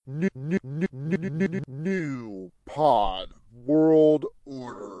New Pod World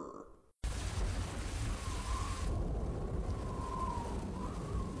Order.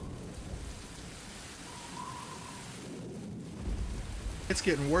 It's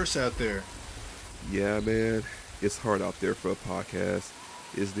getting worse out there. Yeah, man, it's hard out there for a podcast.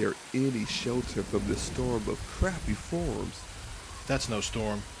 Is there any shelter from the storm of crappy forums? That's no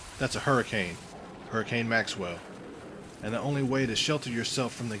storm. That's a hurricane. Hurricane Maxwell. And the only way to shelter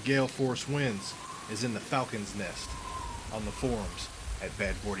yourself from the gale force winds is in the Falcon's Nest on the forums at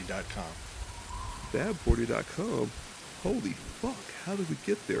badboardy.com. Badboardy.com? Holy fuck, how do we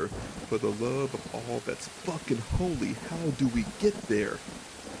get there? For the love of all that's fucking holy, how do we get there?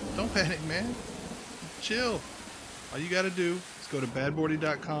 Don't panic, man. Chill. All you gotta do is go to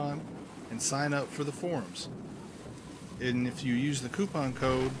badboardy.com and sign up for the forums. And if you use the coupon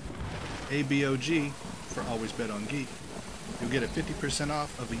code ABOG for Always Bet on Geek, you'll get a 50%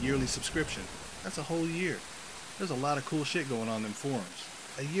 off of a yearly subscription. That's a whole year. There's a lot of cool shit going on in forums.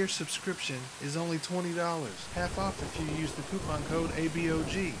 A year subscription is only $20, half off if you use the coupon code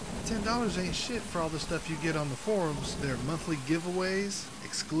ABOG. $10 ain't shit for all the stuff you get on the forums. There are monthly giveaways,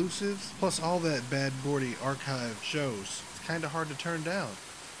 exclusives, plus all that Bad Boardy archive shows. It's kinda hard to turn down.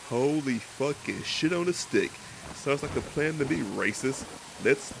 Holy fucking shit on a stick. Sounds like a plan to be racist.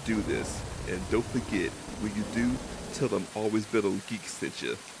 Let's do this. And don't forget, when you do, tell them Always Bet on Geek sent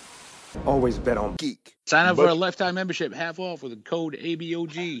you. Always bet on geek. Sign up for a lifetime membership, half off with the code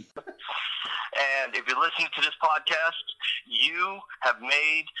ABOG. And if you're listening to this podcast, you have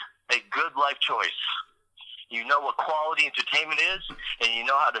made a good life choice. You know what quality entertainment is, and you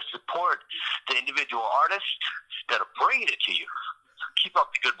know how to support the individual artists that are bringing it to you. Keep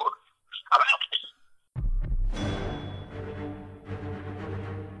up the good work. I'm out.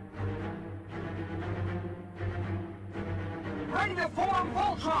 Ready to form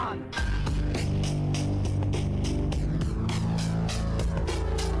Voltron!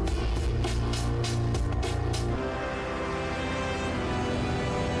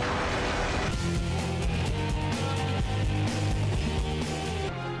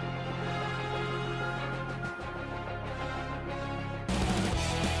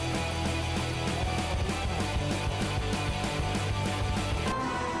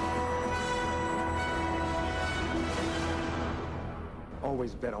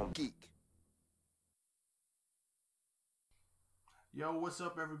 Always bet on geek. Yo, what's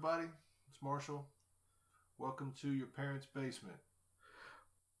up, everybody? It's Marshall. Welcome to your parents' basement.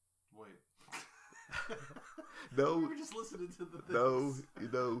 Wait. No, We were just listening to the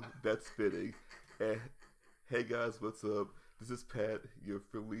no, that's fitting. And, hey guys, what's up? This is Pat, your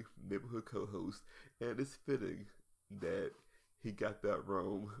friendly neighborhood co-host, and it's fitting that he got that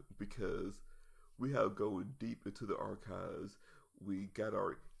wrong because we have going deep into the archives. We got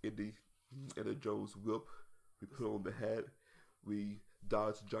our Indiana Jones whip. We put on the hat. We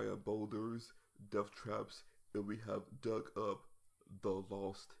dodged giant boulders, death traps, and we have dug up the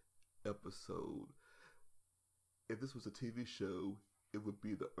lost episode. If this was a TV show, it would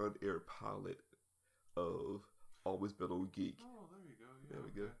be the unaired pilot of Always Bet on Geek. Oh, there you go. Yeah, There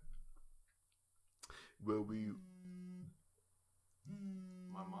we go. Where we...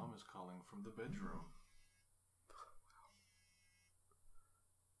 My mom is calling from the bedroom.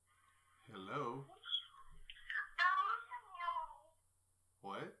 Hello?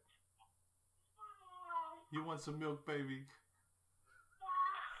 What? You want some milk, baby?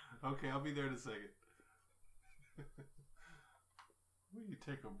 Okay, I'll be there in a second. We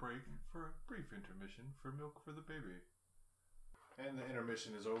take a break for a brief intermission for milk for the baby. And the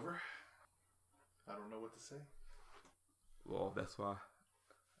intermission is over. I don't know what to say. Well, that's why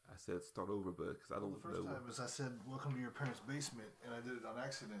I said start over, but because I don't The first know. time was I said, welcome to your parents' basement, and I did it on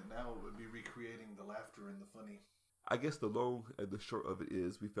accident. Now it would be recreating the laughter and the funny. I guess the long and the short of it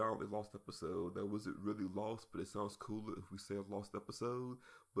is we found a lost episode that wasn't really lost, but it sounds cooler if we say a lost episode.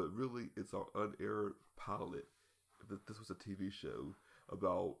 But really, it's our unaired pilot. This was a TV show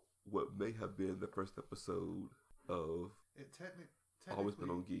about what may have been the first episode of Always Been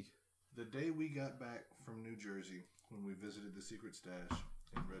on Geek. The day we got back from New Jersey, when we visited the secret stash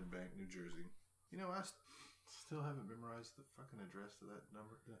in Red Bank, New Jersey, you know, I still haven't memorized the fucking address to that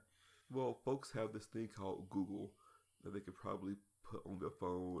number. Well, folks have this thing called Google that they could probably put on their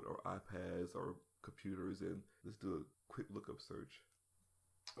phone or iPads or computers and just do a quick lookup search.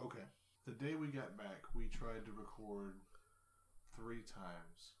 Okay. The day we got back, we tried to record 3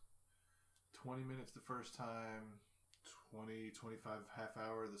 times. 20 minutes the first time, 20, 25, half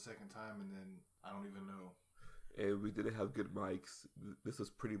hour the second time, and then I don't even know. And we didn't have good mics. This is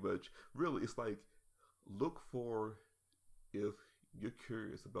pretty much, really, it's like, look for if you're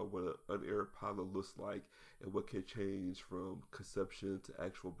curious about what an unaired pilot looks like and what can change from conception to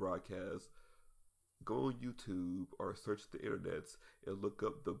actual broadcast, go on YouTube or search the internets and look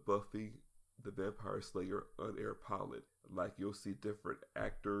up the Buffy the Vampire Slayer unaired pilot. Like, you'll see different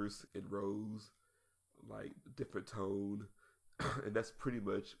actors in rows, like different tone, and that's pretty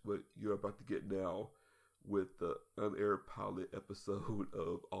much what you're about to get now with the unaired pilot episode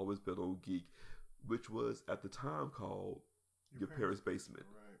of Always Been on Geek, which was at the time called Your Parents' Basement.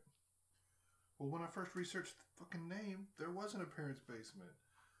 Right. Well, when I first researched the fucking name, there wasn't a Parents' Basement.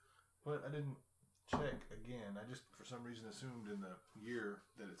 But I didn't check again. I just, for some reason, assumed in the year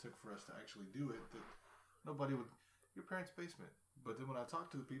that it took for us to actually do it that nobody would, Your Parents' Basement. But then when I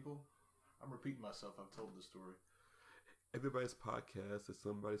talked to the people, I'm repeating myself. I've told the story. Everybody's podcast is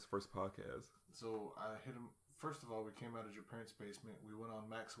somebody's first podcast. So I hit him. First of all, we came out as Your Parents' Basement. We went on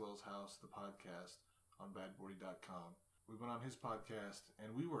Maxwell's House, the podcast, on badboardy.com. We went on his podcast,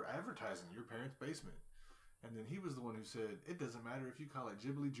 and we were advertising Your Parents' Basement. And then he was the one who said, it doesn't matter if you call it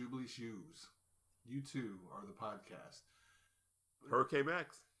Ghibli Jubilee Shoes. You too are the podcast. Hurricane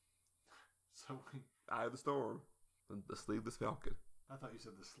Max. So we... Eye of the Storm. And the Sleeveless Falcon. I thought you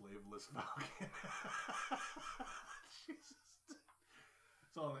said the Slaveless Falcon. Jesus.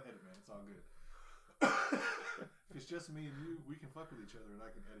 It's all in the edit, man. It's all good. If it's just me and you, we can fuck with each other, and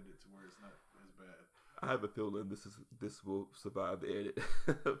I can edit it to where it's not as bad. I have a feeling this will survive the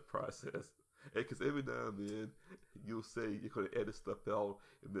edit process. Because every now and then you'll say you're going to edit stuff out,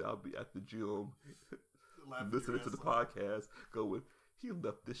 and then I'll be at the gym listening to the podcast, going, "He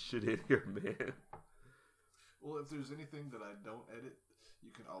left this shit in here, man." Well, if there's anything that I don't edit,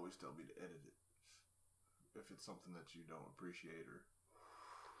 you can always tell me to edit it. If it's something that you don't appreciate or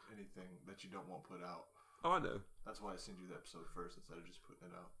anything that you don't want put out. Oh, I know. That's why I send you the episode first instead of just putting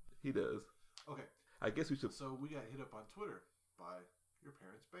it out. He does. Okay. I guess we should. So we got hit up on Twitter by Your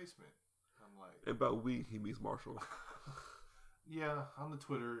Parents' Basement. I'm like... And by we, he means Marshall. Yeah, on the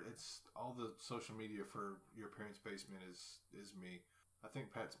Twitter, it's all the social media for Your Parents' Basement is me. I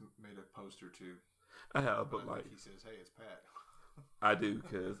think Pat's made a post or two. I have, but I like... think he says, hey, it's Pat. I do,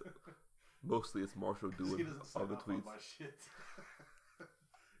 because mostly it's Marshall doing he doesn't all sign the off on tweets. my shit.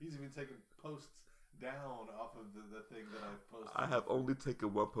 He's even taking posts down off of the thing that I posted. I have only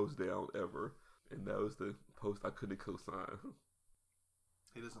taken one post down ever, and that was the post I couldn't co-sign.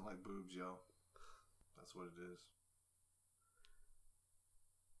 He doesn't like boobs, y'all. That's what it is.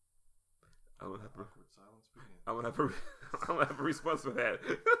 I don't have a, Awkward silence begins. I don't have a, I don't have a response for that.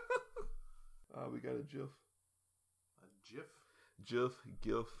 We got a GIF. A GIF?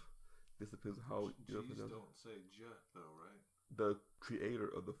 GIF. This depends on how you know. G's don't say GIF though, right? The creator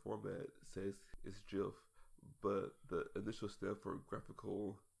of the format says it's GIF, but the initial stand for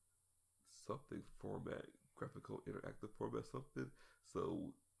graphical something format, graphical interactive format something.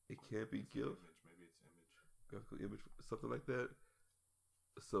 So it can't be GIF. Image. Maybe it's image. Graphical image, something like that.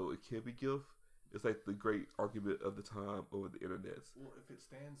 So it can't be GIF. It's like the great argument of the time over the internet. Well, if it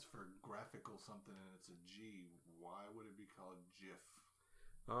stands for graphical something and it's a G, why would it be called GIF?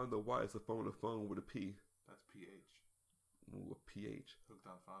 I don't know why it's a phone with a P. That's PH. Ooh, a PH. Hooked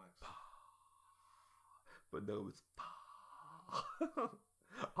on phonics. But no, it's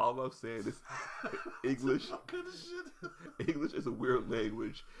all I'm saying is English. English is a weird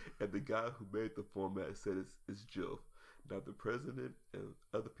language, and the guy who made the format said it's GIF. Now the president and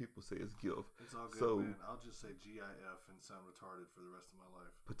other people say it's GIF. It's all good, so, man. I'll just say GIF and sound retarded for the rest of my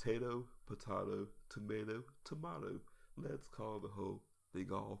life. Potato, tomato, tomato. Let's call the whole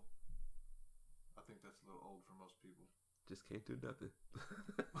thing off. I think that's a little old for most people. Just can't do nothing.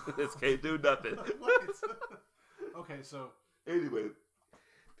 Just can't do nothing. Okay, so anyway,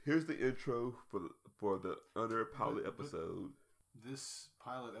 here's the intro for the unaired pilot episode. This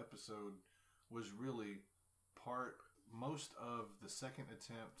pilot episode was really most of the second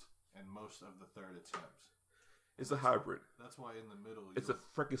attempt and most of the third attempt. It's a hybrid. That's why in the middle, It's a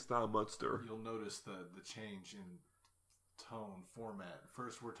Frankenstein monster. You'll notice the change in tone, format.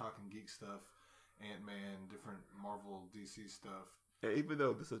 First, we're talking geek stuff, Ant-Man, different Marvel, DC stuff. And even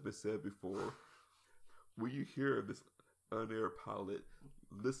though this has been said before, when you hear this unaired pilot,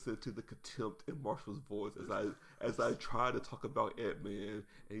 listen to the contempt in Marshall's voice as I try to talk about Ant-Man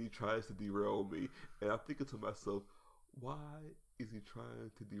and he tries to derail me. And I'm thinking to myself, why is he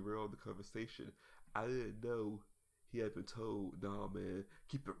trying to derail the conversation? I didn't know he had been told, nah, man,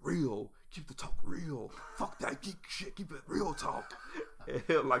 keep it real. Keep the talk real. Fuck that geek shit. Keep it real talk.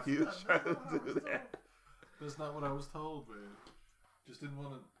 And like he was trying to do that. That's not what I was told, man. Just didn't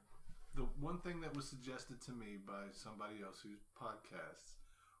want to. The one thing that was suggested to me by somebody else whose podcasts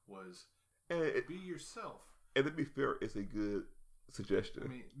was be yourself. And to be fair, it's a good suggestion. I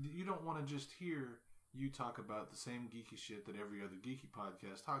mean, you don't want to just hear you talk about the same geeky shit that every other geeky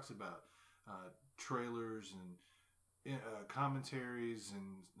podcast talks about. Trailers and commentaries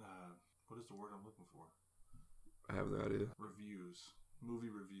and what is the word I'm looking for? I have no idea. Reviews. Movie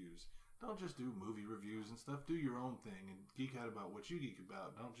reviews. Don't just do movie reviews and stuff. Do your own thing and geek out about what you geek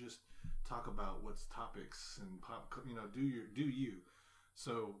about. Don't just talk about what's topics and pop. Do you.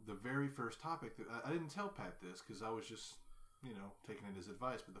 So the very first topic that I didn't tell Pat this because I was just taking it as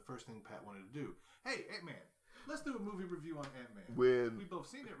advice. But the first thing Pat wanted to do, hey Ant-Man, let's do a movie review on Ant-Man. We both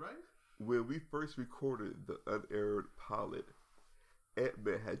seen it, right? When we first recorded the unaired pilot,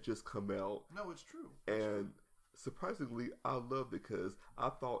 Ant-Man had just come out. No, it's true. And surprisingly, I loved it because I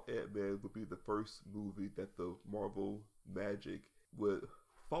thought Ant-Man would be the first movie that the Marvel magic would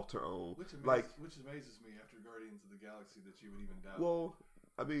falter on. Which amazes me after Guardians of the Galaxy that you would even doubt. Well,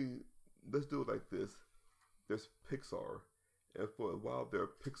 I mean, let's do it like this. There's Pixar. And for a while there,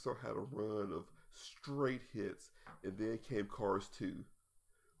 Pixar had a run of straight hits. And then came Cars 2,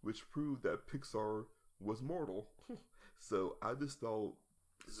 which proved that Pixar was mortal. So I just thought...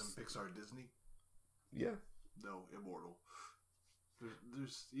 Isn't Pixar Disney? Yeah. No, immortal.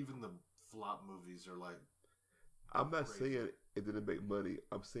 There's even the flop movies are like... I'm not crazy. saying it didn't make money.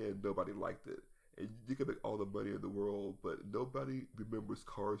 I'm saying nobody liked it. And you can make all the money in the world, but nobody remembers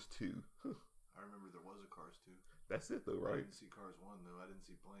Cars 2. I remember there was a Cars 2. That's it though, I right? didn't see Cars 1 though. I didn't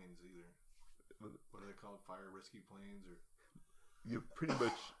see planes either. What are they called? Fire rescue planes? Or You're pretty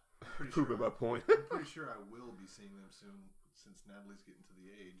much pretty proving sure my point. I'm pretty sure I will be seeing them soon since Natalie's getting to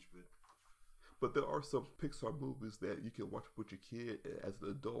the age, But there are some Pixar movies that you can watch with your kid, and as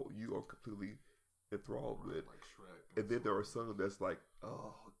an adult, you are completely enthralled with. like Shrek. And then there are some that's like,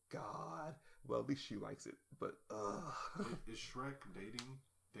 oh God. Well, at least she likes it, but Is Shrek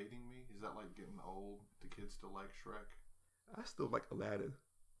dating me? Is that like getting old? Do kids still like Shrek? I still like Aladdin.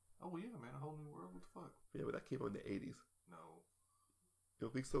 Oh yeah, man, A Whole New World. What the fuck? Yeah, but that came out in the 80s. No. You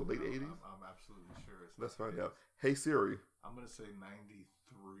don't think so? Late 80s? I'm absolutely sure it's Let's not find 80s. out. Hey Siri, I'm gonna say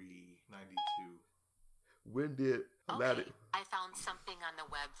 93, 92. when did Aladdin? Okay, I found something on the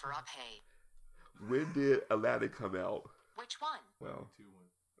web for Uphay. When did Aladdin come out? Which one? Well, 92 one.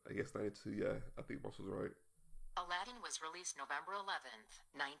 I guess 92. Yeah, I think Marshall's right. Aladdin was released November 11th,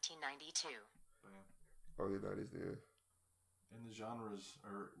 1992. Bam. Early 90s. Then. And the genres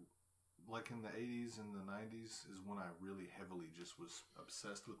are like in the 80s and the 90s is when I really heavily just was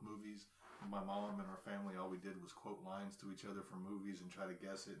obsessed with movies. My mom and our family, all we did was quote lines to each other from movies and try to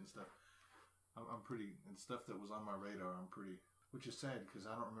guess it and stuff. I'm pretty, and stuff that was on my radar, which is sad because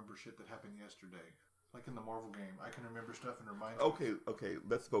I don't remember shit that happened yesterday. Like in the Marvel game, I can remember stuff and remind me. Okay,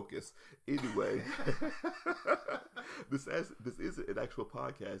 let's focus. Anyway, this isn't an actual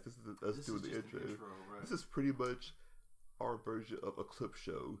podcast. This is us doing the intro. Right? This is pretty much our version of a clip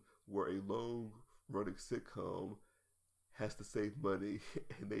show where a long-running sitcom has to save money,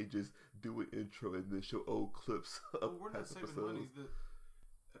 and they just do an intro and then show old clips of Well, we're not past saving episodes.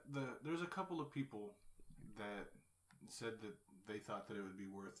 money. There's a couple of people that said that they thought that it would be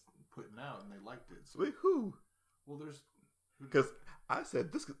worth putting out, and they liked it. So, Wait, who? well, there's Because I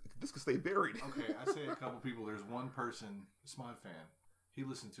said this could stay buried. okay. I say a couple people. There's one person, Smod fan. He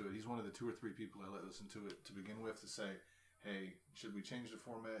listened to it. He's one of the 2 or 3 people I let listen to it to begin with to say, "Hey, should we change the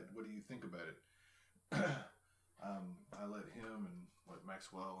format? What do you think about it?" I let him and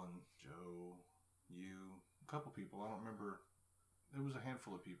Maxwell and Joe, a couple people. I don't remember. There was a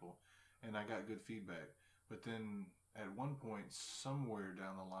handful of people, and I got good feedback. But then at one point, somewhere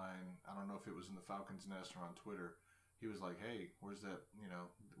down the line, I don't know if it was in the Falcon's Nest or on Twitter, he was like, "Hey, where's that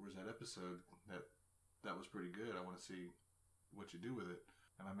episode? That was pretty good. I want to see what you do with it."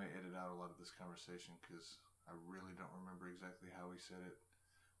 And I may edit out a lot of this conversation because I really don't remember exactly how he said it.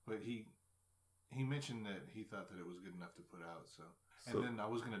 But he mentioned that he thought that it was good enough to put out. So then I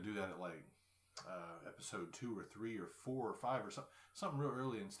was going to do that at like episode 2 or 3 or 4 or 5 or something real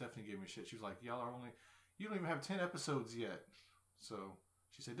early. And Stephanie gave me shit. She was like, you don't even have 10 episodes yet. So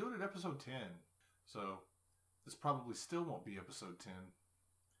she said, do it at episode 10. So this probably still won't be episode 10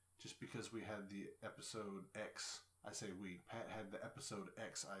 just because we had the episode X. I say we. Pat had the episode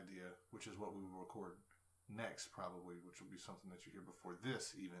X idea, which is what we will record next probably, which will be something that you hear before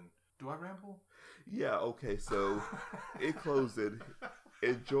this even. Do I ramble? Yeah, okay, so in closing,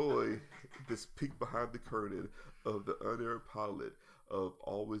 enjoy this peek behind the curtain of the unaired pilot of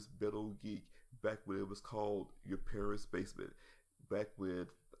Always Bet on Geek back when it was called Your Parents' Basement. Back when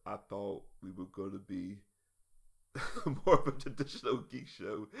I thought we were going to be more of a traditional geek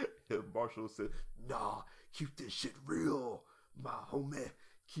show. And Marshall said, nah, keep this shit real, my homie.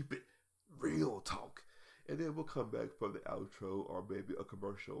 Keep it real talk. and then we'll come back for the outro or maybe a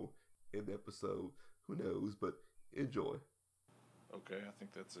commercial in the episode. Who knows? But enjoy. Okay, I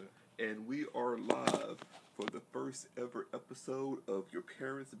think that's it. And we are live for the first ever episode of Your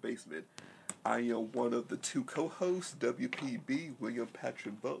Parents' Basement. I am one of the two co-hosts, WPB, William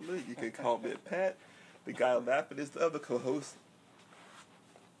Patrick Butler. You can call me Pat. The guy laughing is the other co-host.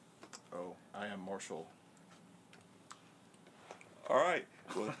 Oh, I am Marshall. All right,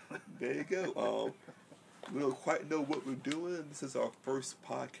 well, there you go. We don't quite know what we're doing. This is our first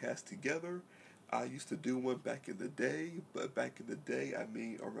podcast together. I used to do one back in the day, but back in the day, I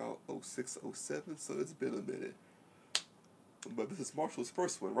mean around 06, 07, so it's been a minute. But this is Marshall's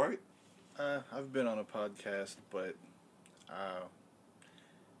first one, right? I've been on a podcast, but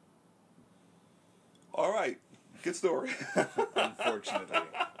All right, good story. unfortunately,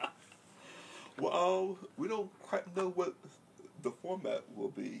 Well, we don't quite know what the format will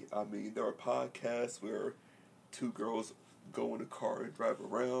be. I mean, there are podcasts where two girls go in a car and drive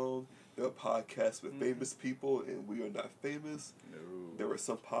around. There are podcasts with famous people, and we are not famous. no. There are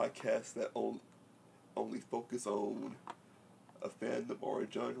some podcasts that only focus on a fandom or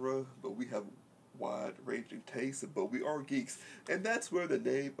a genre, but we have wide-ranging tastes, but we are geeks. And that's where the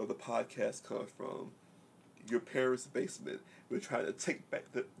name of the podcast comes from. Your Parents' Basement. We're trying to take back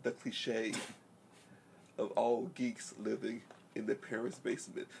the cliche of all geeks living in their parents'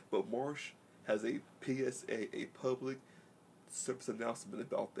 basement. But Marsh has a PSA, a public service announcement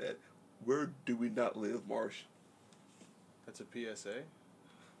about that. Where do we not live, Marsh? That's a PSA?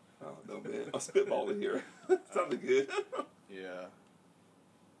 I don't know, man. I'm spitballing here. Sounded good. Yeah.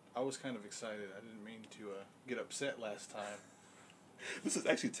 I was kind of excited. I didn't mean to get upset last time. This is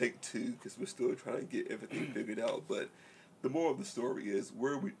actually take 2 because we're still trying to get everything figured out. But the moral of the story is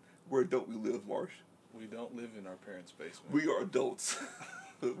where don't we live, Marsh? We don't live in our parents' basement. We are adults.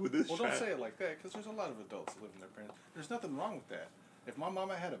 With this Well, don't say it like that, because there's a lot of adults that live in their parents. There's nothing wrong with that. If my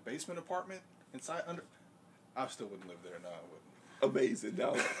mama had a basement apartment inside I still wouldn't live there. No, I wouldn't. Amazing.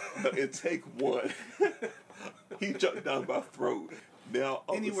 Now, in take 1, he jumped down my throat. Now,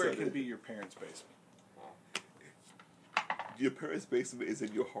 all Anywhere of a sudden, can be your parents' basement. your parents' basement is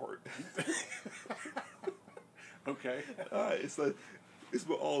in your heart. Okay. It's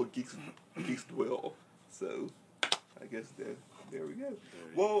where all geeks dwell. So, I guess there we go.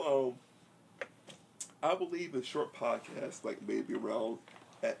 Well, I believe in short podcasts, like maybe around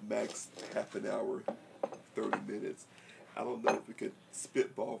at max half an hour, 30 minutes. I don't know if we could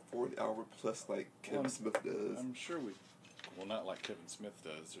spitball for an hour plus like Kevin Smith does. I'm sure well, not like Kevin Smith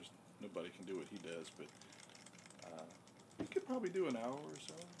does. There's nobody can do what he does, but we could probably do an hour or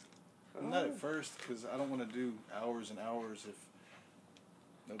so. Not at first, because I don't want to do hours and hours if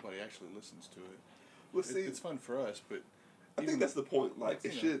nobody actually listens to it. Well, see, It's fun for us, but I think that's the point. Like you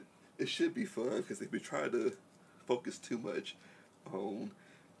know. it should be fun because if we try to focus too much on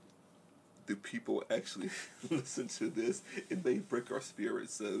do people actually listen to this, it may break our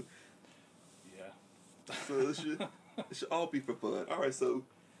spirits. So yeah. it should all be for fun. All right, so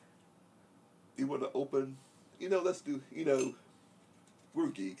you want to open? Let's do. We're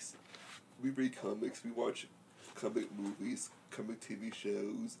geeks. We read comics. We watch comic movies, comic TV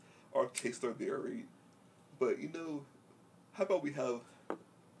shows. Our tastes are varied. But how about we have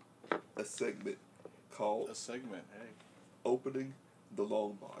a segment called A segment, hey. Opening the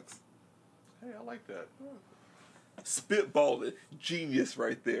Long Box. Hey, I like that. Spitballing. Genius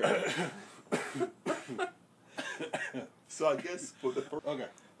right there. So I guess for the first... Okay.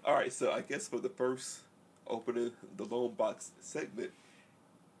 Alright, so I guess for the first Opening the Long Box segment,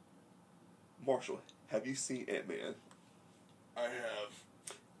 Marshall, have you seen Ant-Man? I have.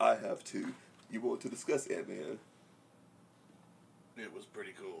 I have too. You want to discuss Ant-Man? It was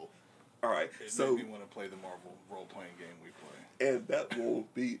pretty cool. Alright, It so... made me want to play the Marvel role-playing game we play. And that will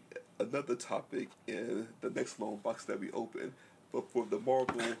be another topic in the next long box that we open. But for the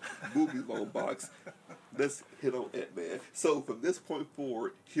Marvel movie long box, let's hit on Ant-Man. So from this point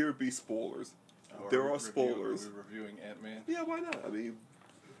forward, here be spoilers. There are spoilers. Are we reviewing Ant-Man? Yeah, why not? I mean,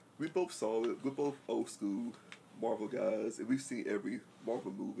 we both saw it. We're both old school Marvel guys, and we've seen every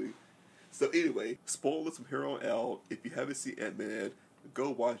Marvel movie. So anyway, spoilers from here on out. If you haven't seen Ant-Man, go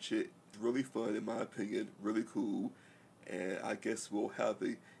watch it. It's really fun, in my opinion. Really cool. And I guess we'll have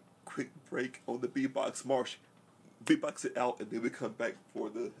a quick break on the B-Box. Marsh, B-Box it out, and then we come back for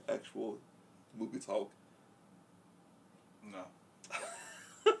the actual movie talk. No.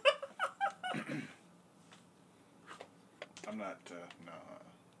 I'm not, no.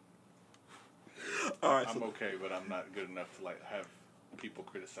 All right, I'm okay, but I'm not good enough to have people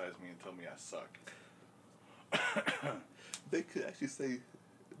criticize me and tell me I suck. they could actually say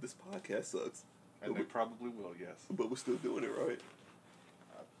this podcast sucks. And they probably will, yes. But we're still doing it, right?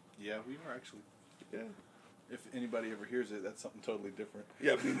 Yeah, we are actually. Yeah. If anybody ever hears it, that's something totally different.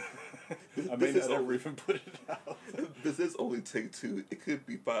 Yeah, I mean, I may not ever even put it out. This is only take 2. It could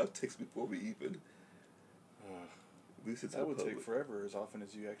be 5 takes before we even. At least it's that would public. take forever as often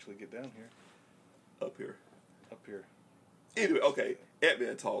as you actually get down here. Up here. Up here. Anyway, okay.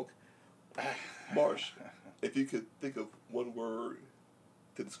 Ant-Man talk. Marsh, if you could think of one word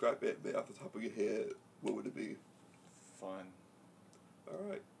to describe Ant-Man off the top of your head, what would it be? Fun. All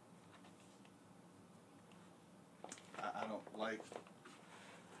right. I don't like.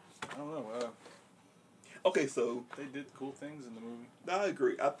 I don't know. Okay, so They did cool things in the movie. no, I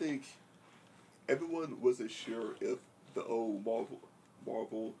agree. I think everyone wasn't sure if the old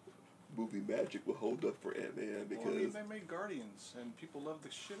Marvel movie magic would hold up for Ant-Man because Well, I mean, they made Guardians, and people loved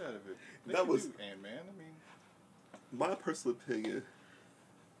the shit out of it. They That could was- do Ant-Man. I mean, my personal opinion,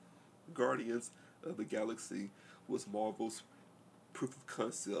 Guardians of the Galaxy was Marvel's proof of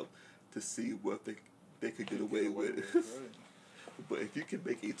concept to see what they could get away with. right. But if you can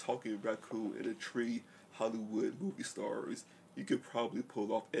make a talking raccoon and a tree Hollywood movie stars, you could probably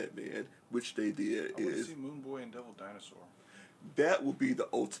pull off Ant-Man, which they did. I want to Is see Moon Boy and Devil Dinosaur. that would be the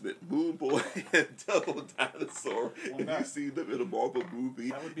ultimate Moon Boy and Devil Dinosaur. If not? you see them in a Marvel movie,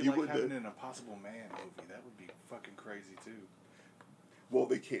 That would be you like wouldn't. having an Impossible Man movie. That would be fucking crazy too. Well,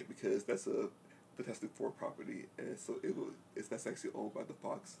 they can't because that's a Fantastic Four property, and so that's actually owned by the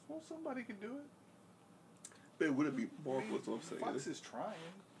Fox. Well, somebody could do it. But it wouldn't be Marvel. Is what I'm saying. Fox is trying.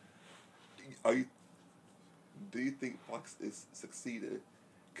 Do you think Fox is succeeding?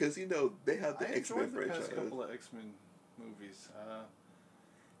 Because they have the I X-Men enjoyed the franchise. past couple of X-Men movies.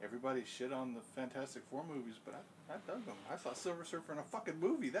 Everybody shit on the Fantastic Four movies, but I dug them. I saw Silver Surfer in a fucking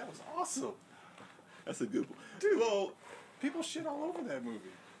movie. That was awesome. That's a good one. Dude. Well, People shit all over that movie.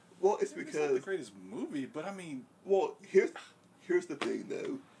 it's It's not the because greatest movie, but I mean, here's the thing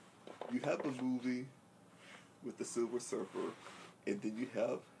though. You have a movie with the Silver Surfer, and then you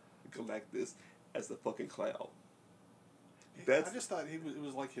have Galactus as the fucking cloud. I just thought it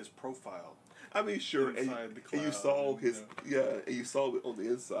was like his profile. I mean, sure, and Inside the you cloud, saw and, his and you saw it on the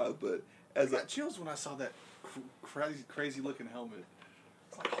inside, but I as a got chills when I saw that crazy looking helmet.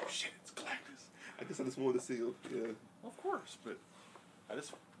 It's like, oh shit, it's Galactus. I guess I just wanted to see him. Yeah. Of course, but I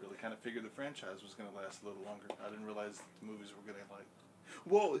just really kind of figured the franchise was going to last a little longer. I didn't realize the movies were going to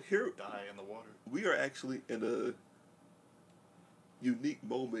Well, here die in the water. we are actually in a unique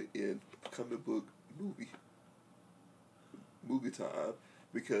moment in comic book movie time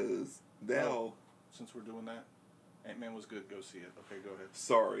because now. Since we're doing that, Ant-Man was good. Go see it. Okay, go ahead.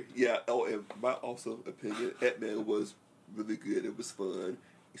 Sorry, yeah. Oh, and my also opinion, Ant-Man was really good. It was fun.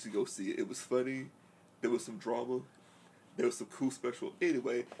 You should go see it. It was funny. There was some drama. There was some cool special.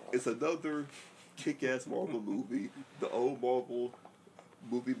 Anyway, it's another kick-ass Marvel movie. The old Marvel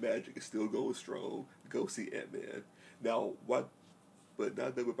movie magic is still going strong. Go see Ant-Man. Now, why? But now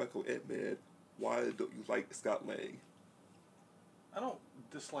that we're back on Ant-Man, why don't you like Scott Lang? I don't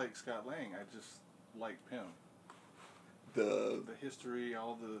dislike Scott Lang. I just like Pym. The history,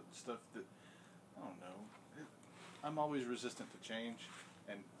 all the stuff that I don't know. I'm always resistant to change,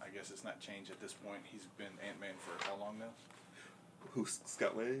 and I guess it's not change at this point. He's been Ant-Man for how long now? who's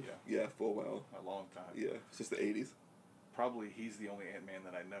Scott Lang? Yeah. Yeah, for a while. A long time. Yeah, since the 80s. Probably he's the only Ant-Man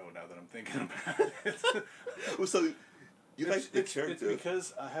that I know now that I'm thinking about it. Well, so you like the It's character?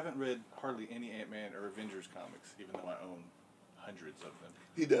 because I haven't read hardly any Ant-Man or Avengers comics, even though I own hundreds of them.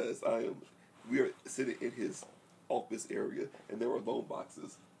 He does. We are sitting in his office area, and there were loan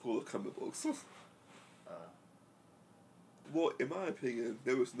boxes full of comic books. Well, in my opinion,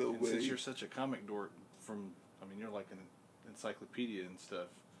 there was no And way. since you're such a comic dork you're like an encyclopedia and stuff,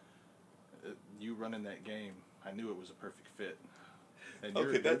 you running that game, I knew it was a perfect fit. And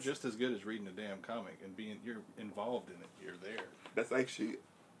you're that's- just as good as reading a damn comic and you're involved in it. You're there. That's actually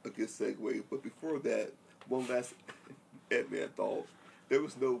a good segue. But before that, one last Ant-Man thought. There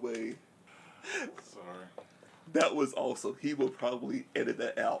was no way. Sorry. That was awesome. He will probably edit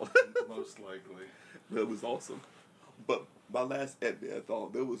that out. Most likely. That was awesome. But my last Ant-Man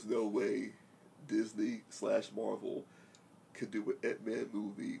thought, there was no way Disney/Marvel could do an Ant-Man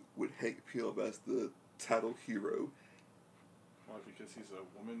movie with Hank Pym as the title hero. Why? Because he's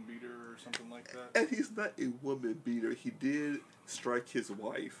a woman beater or something like that? And he's not a woman beater. He did strike his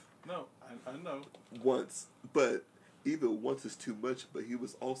wife No, I know. once, but even once is too much. But he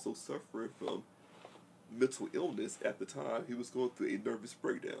was also suffering from mental illness at the time. He was going through a nervous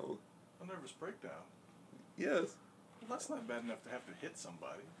breakdown. A nervous breakdown. Yes. Well, that's not bad enough to have to hit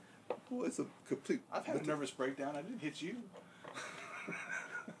somebody. Well, it's a complete... I've had a nervous breakdown. I didn't hit you.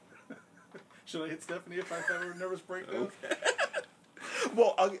 Should I hit Stephanie if I have a nervous breakdown?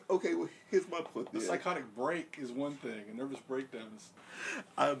 Well, okay. Well, here's my point. A Then. psychotic break is one thing. A nervous breakdown is...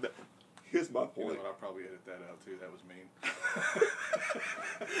 Here's my You point. know what? I'll probably edit that out, too. That was mean.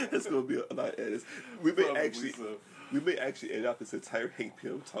 It's gonna be a lot of edits. We may Probably actually, so. we may actually edit out this entire Hank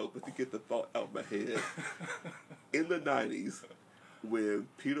Pym talk, but to get the thought out of my head, in the '90s, when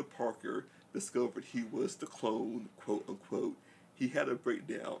Peter Parker discovered he was the clone, quote unquote, he had a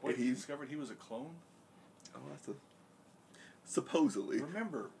breakdown, Wait, and he discovered he was a clone? oh, that's a supposedly.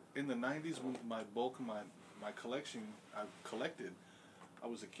 Remember, in the 90s, when my bulk of my collection, I collected, I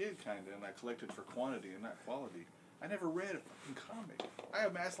was a kid, kind of, and I collected for quantity and not quality. I never read a fucking comic. I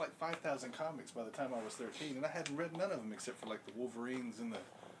amassed like 5,000 comics by the time I was 13, and I hadn't read none of them except for like the Wolverines and the...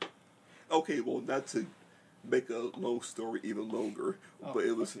 Okay, well, not to make a long story even longer, but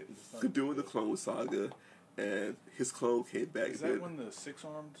it was doing the Clone Saga, and his clone came back. Is that when the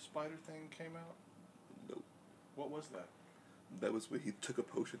six-armed spider thing came out? Nope. What was that? That was when he took a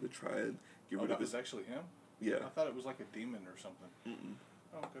potion to try and get Oh, rid that of was his... actually him? Yeah. I thought it was like a demon or something. Mm-mm.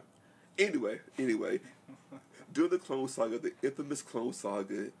 Oh, okay. Anyway, during the Clone Saga, the infamous Clone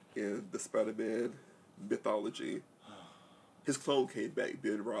Saga in the Spider-Man mythology, his clone came back,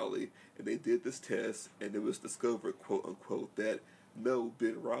 Ben Reilly, and they did this test, and it was discovered, quote unquote, that no,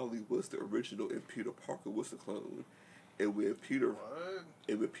 Ben Reilly was the original and Peter Parker was the clone. And when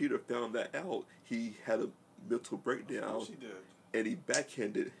Peter found that out, he had a mental breakdown, Of course he did. and he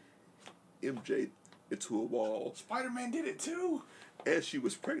backhanded MJ into a wall, Spider-Man did it too? and she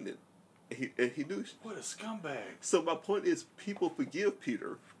was pregnant. And he knew. What a scumbag. So my point is, people forgive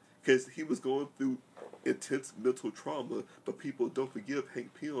Peter because he was going through intense mental trauma, but people don't forgive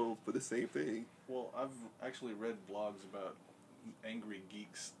Hank Pym for the same thing. Well, I've actually read blogs about angry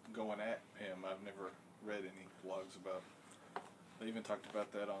geeks going at him. I've never read any blogs about... They even talked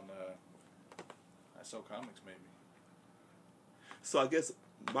about that on I Sell Comics, maybe. So I guess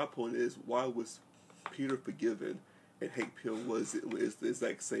my point is, why was Peter forgiven and Hank Pym was the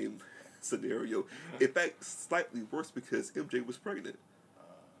exact same scenario? In fact, slightly worse because MJ was pregnant.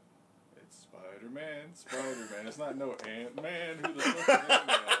 It's Spider-Man. It's not no Ant-Man. Who the fuck is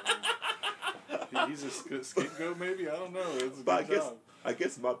Ant-Man? I mean, he's a scapegoat, maybe? I don't know. It's a But good job. I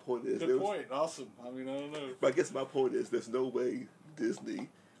guess my point is... Good point. Awesome. I mean, I don't know. But I guess my point is, there's no way Disney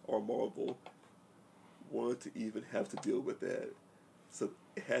or Marvel wanted to even have to deal with that. So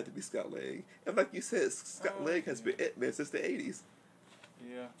it had to be Scott Lang. And like you said, Scott Lang has been Ant-Man since the 80s.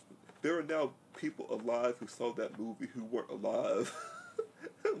 Yeah. There are now people alive who saw that movie who weren't alive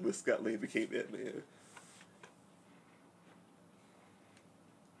when Scott Lang became Ant-Man.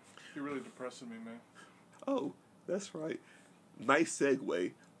 You're really depressing me, man. Oh, that's right. Nice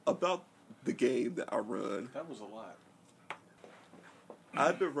segue. About the game that I run. That was a lot.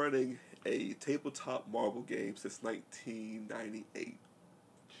 I've been running a tabletop Marvel game since 1998.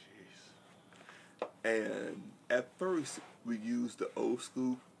 Jeez. And at first, we used the old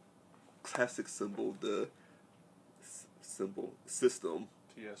school classic symbol, the symbol system,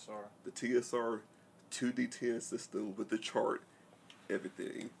 TSR. the TSR 2D10 system with the chart,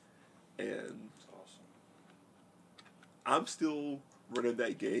 everything. And That's awesome. I'm still running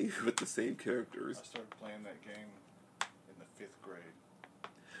that game with the same characters. I started playing that game in the 5th grade.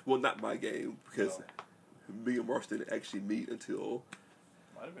 Well, not my game, because me and Marsh didn't actually meet until...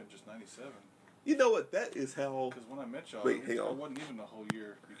 Might have been just 97. You know what? That is how... Because when I met y'all, Wait, hang I on. wasn't even a whole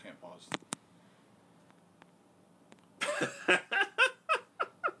year. You can't pause.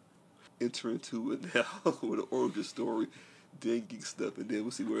 Enter into it now with an origin story, then geek stuff, and then we'll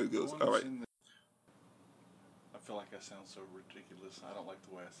see where it goes. All right. I feel like I sound so ridiculous. I don't like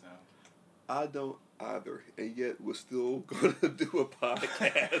the way I sound. I don't either, and yet we're still going to do a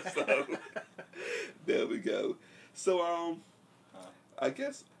podcast. So there we go. So I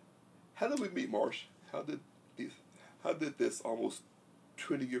guess, how did we meet, Marsh? How did this almost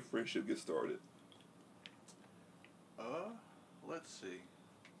 20-year friendship get started? Let's see.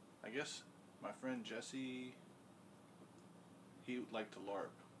 I guess my friend Jesse, he liked to LARP,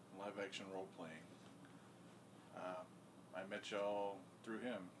 live action role playing. I met y'all through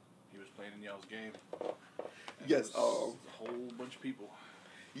him. He was playing in y'all's game. And Yes, it was a whole bunch of people.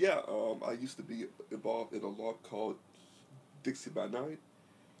 Yeah, I used to be involved in a LARP called Dixie by Night,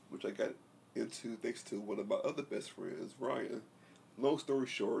 which I got into thanks to one of my other best friends, Ryan. Long story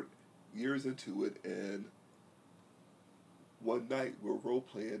short, years into it, and one night we were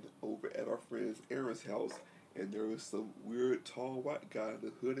role-playing over at our friend Aaron's house, and there was some weird, tall, white guy in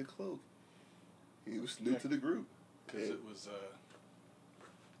a hood and cloak. He was new to the group. Because it was,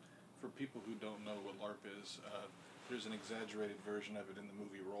 for people who don't know what LARP is, there's an exaggerated version of it in the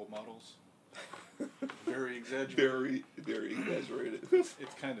movie Role Models. Very exaggerated. Very, very exaggerated. It's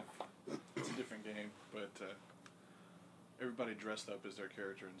a different game, but everybody dressed up as their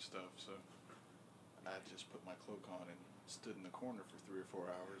character and stuff. So I just put my cloak on and stood in the corner for 3 or 4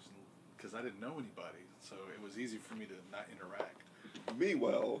 hours because I didn't know anybody. So it was easy for me to not interact.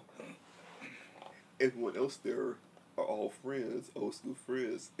 Meanwhile, everyone else there are all friends, old school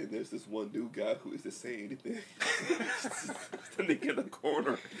friends, and there's this one new guy who isn't saying anything. Standing in a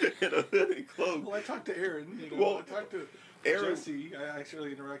corner in a hood and cloak. Well, I talked to Aaron. Well, I talked to Aaron- Jesse. I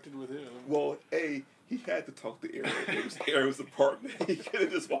actually interacted with him. Well, he had to talk to Aaron. It was Aaron's apartment. He could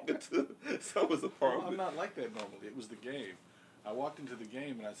have just walked into someone's Well, apartment. I'm not like that normally. It was the game. I walked into the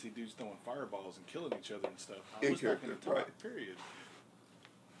game and I see dudes throwing fireballs and killing each other and stuff. I In was not going character, to talk, right. period.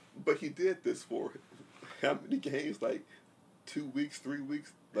 But he did this for how many games? Like 2 weeks, 3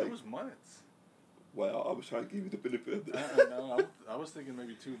 weeks? Like, It was months. wow, I was trying to give you the benefit of that. No, I was thinking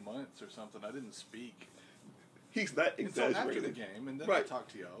maybe 2 months or something. I didn't speak He's not until after exaggerating. the game, and then Right. I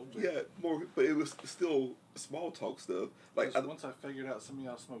talked to y'all. But Yeah, more, but it was still small talk stuff. Like once I figured out some of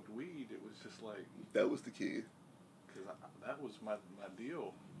y'all smoked weed, it was just like, that was the key. because that was my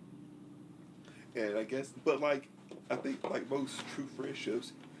deal. And I guess, but like, I think like most true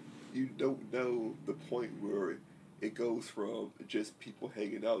friendships, you don't know the point where it goes from just people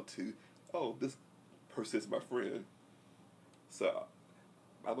hanging out to, oh, this person's my friend. So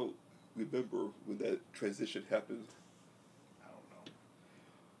I don't remember when that transition happened. I don't know.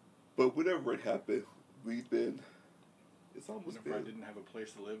 But whenever it happened, we've been, it's almost Whenever I been, didn't have a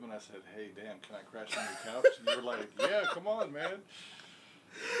place to live, and I said, "Hey, Dan, can I crash on your couch?" And you were like, "Yeah, come on, man.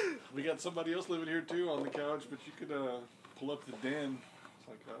 We got somebody else living here too on the couch, but you could pull up the den." It's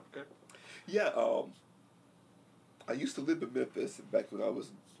like, okay. yeah, I used to live in Memphis back when I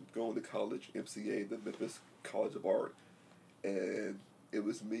was going to college, MCA, the Memphis College of Art. And it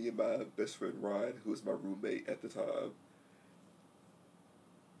was me and my best friend Ryan, who was my roommate at the time.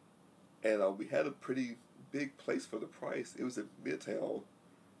 And we had a pretty big place for the price. It was in Midtown,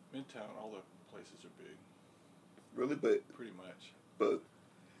 Midtown, all the places are big, really, but pretty much.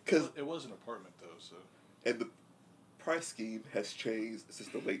 because It was an apartment though, so and the price scheme has changed since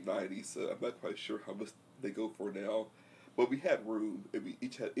the late '90s. So I'm not quite sure how much they go for now, but we had room, and we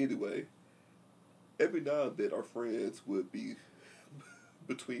each had anyway. Every now and then, our friends would be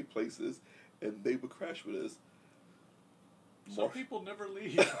between places, and they would crash with us. some Marsh- people never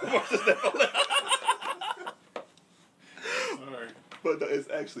leave. Marshall's never left. Sorry. But no, it's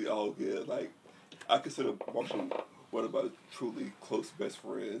actually all good. Like, I consider Marshall one of my truly close best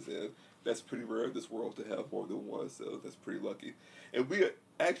friends, and that's pretty rare in this world to have more than one, so that's pretty lucky. And we are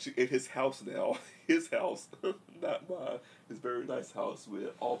actually in his house now. His house, not mine. His very nice house with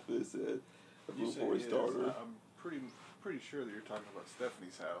office and a You room say for his his. daughter. I'm pretty sure that you're talking about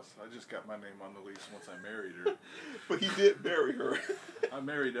Stephanie's house. I just got my name on the lease once I married her. But he did marry her. I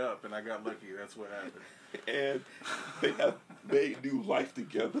married up, and I got lucky. That's what happened. And they have made new life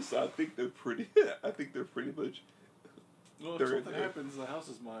together, so I think they're pretty much. Well, if They're- something they're- happens, the house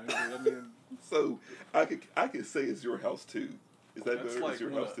is mine. But, I mean, So I could say it's your house too. Is that that's better? like It's your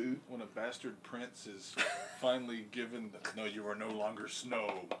when house too? when a bastard prince is finally given, no, you are no longer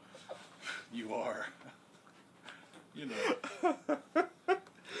Snow. You are, you know.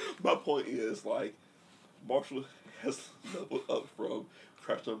 My point is, like, Marshall has leveled up from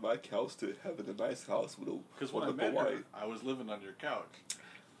crashing on my couch to having a nice house with a Because when I wonderful met her, wife I was living on your couch.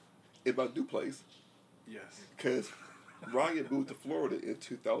 in my new place. Yes. Because Ryan moved to Florida in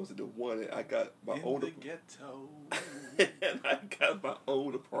 2001, and I got my In own the ghetto. and I got my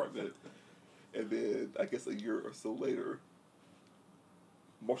own apartment. And then I guess a year or so later,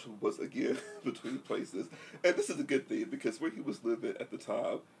 Marshall was again between places. And this is a good thing because where he was living at the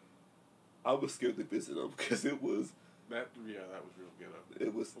time, I was scared to visit him because it was That was real ghetto.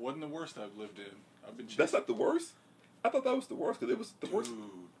 it was It wasn't the worst I've lived in. I've been. that's not the worst. I thought that was the worst because it was the Dude, worst.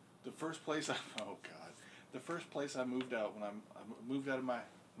 the first place the first place I moved out when I moved out of my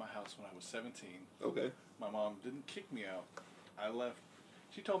house when I was 17. Okay. My mom didn't kick me out. I left.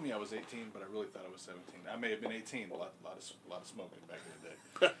 She told me I was 18, but I really thought I was 17. I may have been 18. A lot of smoking back in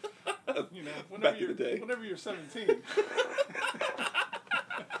the day. You know, whenever Back in the day. whenever you're 17.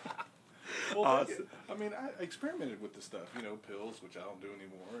 Well, I mean, I experimented with the stuff, you know, pills, which I don't do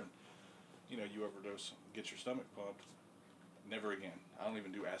anymore, and you know, you overdose, get your stomach pumped. Never again. I don't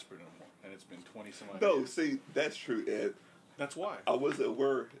even do aspirin anymore, and it's been 20 some odd No, years. see, that's true, and That's why. I wasn't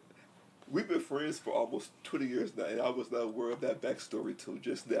aware. We've been friends for almost 20 years now, and I was not aware of that backstory till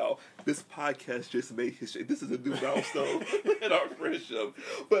just now. This podcast just made history. This is a new milestone in our friendship.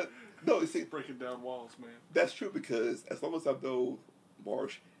 But no, you see, Breaking down walls, man. that's true because as long as I've known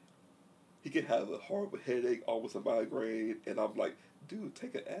Marsh, he could have a horrible headache, almost a migraine, and I'm like, dude,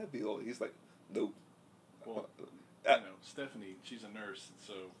 take an Advil. And he's like, nope. Well, Stephanie, she's a nurse,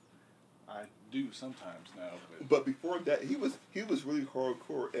 so I do sometimes now. But before that, he was really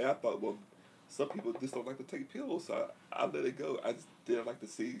hardcore, and I thought, well, some people just don't like to take pills, so I let it go. I just didn't like to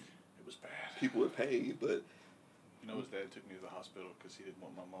see it was bad. People in pain, but his dad took me to the hospital because he didn't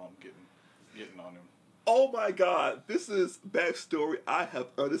want my mom getting on him. Oh my God, this is backstory I have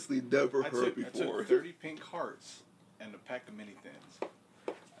honestly never heard before. I took 30 pink hearts and a pack of mini thins.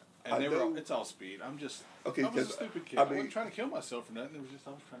 And it's all speed. I was a stupid kid. I wasn't trying to kill myself or nothing. It was just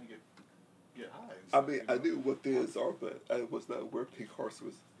I was trying to get high. I mean, I knew what thins are, but I was not aware pink hearts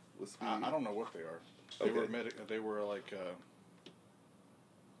was speed. I don't know what they are. They were like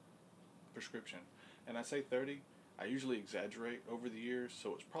prescription. And I say 30. I usually exaggerate over the years,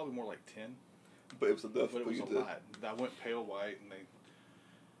 so it's probably more like 10. But it was enough. But it was a lot. I went pale white, and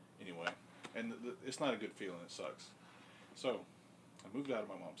anyway, and it's not a good feeling. It sucks. So I moved out of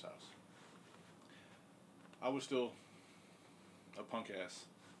my mom's house. I was still a punk ass,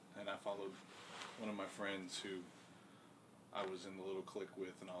 and I followed one of my friends who I was in the little clique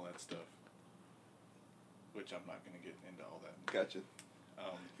with and all that stuff, which I'm not going to get into all that. Gotcha.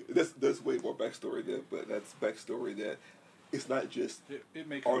 There's way more backstory there, but that's backstory that it's not just it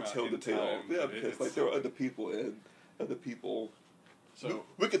may our tale to tell. Yeah, because like there are other people and other people. So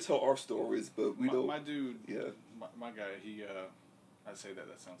we could tell our stories, but we don't. My dude, my guy, he. I say that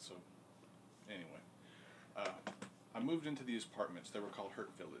sounds so. Anyway, I moved into these apartments. They were called Hurt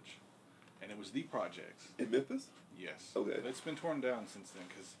Village, and it was the projects in Memphis. Yes. Okay. It's been torn down since then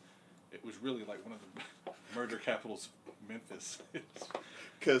because it was really like one of the murder capitals of Memphis.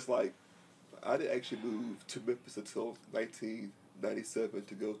 Because like, I didn't actually move to Memphis until 1997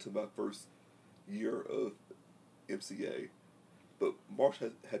 to go to my first year of MCA, but Marsh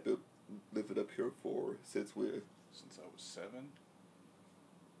had been living up here since I was 7.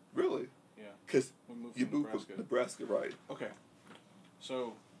 Really? Yeah. Because you moved from Nebraska, right? Okay.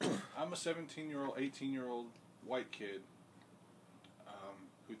 So I'm a 17-year-old, 18-year-old white kid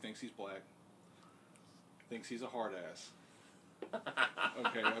who thinks he's black, thinks he's a hard ass.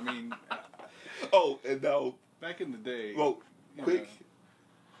 Okay, I mean. And now. Back in the day. Well,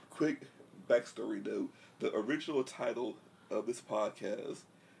 quick backstory though. The original title of this podcast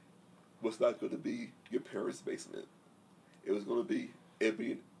was not going to be Your Parents' Basement. It was going to be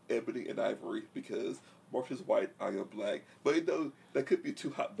Ebony and Ivory because Marsh is white, I am black. But that could be too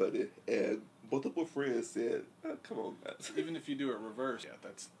hot button. And multiple friends said, "Come on, guys." Even if you do it reverse,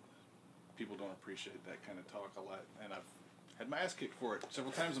 people don't appreciate that kind of talk a lot, and I've had my ass kicked for it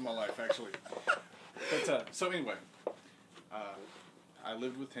several times in my life, actually. But so anyway, I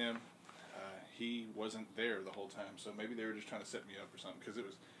lived with him. He wasn't there the whole time, so maybe they were just trying to set me up or something. Because it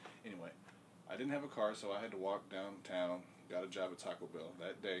was, anyway, I didn't have a car, so I had to walk downtown. Got a job at Taco Bell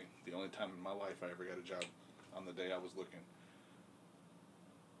that day. The only time in my life I ever got a job on the day I was looking.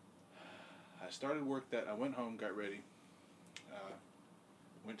 I started work I went home, got ready,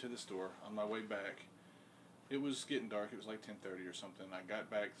 went to the store. On my way back, it was getting dark. It was like 10:30 or something. I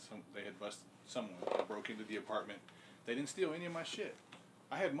got back. They had busted someone. They broke into the apartment. They didn't steal any of my shit.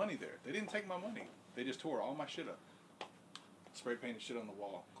 I had money there. They didn't take my money. They just tore all my shit up. Spray painted shit on the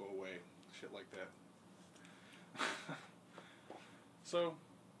wall. Go away. Shit like that. So,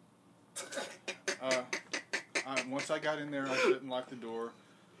 once I got in there, I shut and locked the door.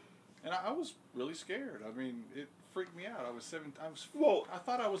 And I was really scared. I mean, it freaked me out. I was 7. I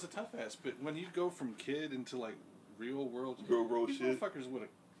thought I was a tough ass, but when you go from kid into like real world these shit, motherfuckers would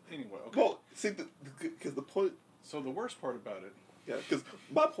have. Anyway, okay. Well, see, because the point. So the worst part about it. Yeah, because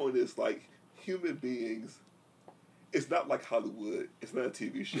my point is like human beings. It's not like Hollywood. It's not a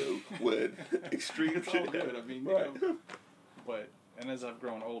TV show when extreme it's shit all good. I mean, right. But as I've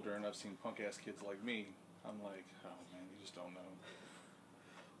grown older and I've seen punk ass kids like me, I'm like, oh man, you just don't know.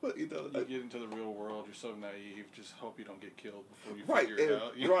 But you get into the real world, you're so naive. Just hope you don't get killed before you figure it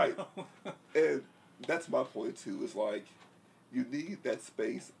out. Right. And that's my point too. Is like you need that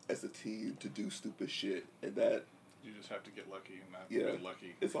space as a team to do stupid shit, and that you just have to get lucky and not be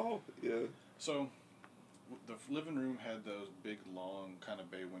lucky. It's all So the living room had those big long kind of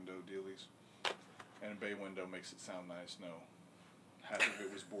bay window dealies, and a bay window makes it sound nice. No, half of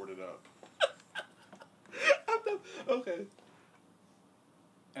it was boarded up. Okay.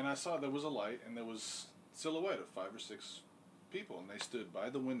 And I saw there was a light, and there was silhouette of 5 or 6 people, and they stood by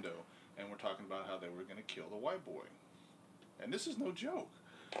the window and were talking about how they were going to kill the white boy. And this is no joke.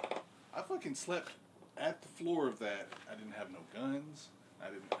 I fucking slept at the floor of that. I didn't have no guns. I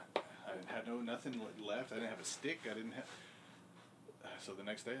didn't have nothing left. I didn't have a stick. I didn't have. So the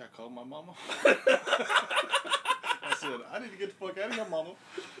next day I called my mama. I said, I need to get the fuck out of here, mama.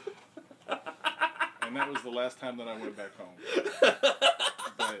 And that was the last time that I went back home.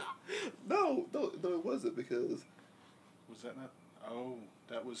 But No, it wasn't because was that not? Oh,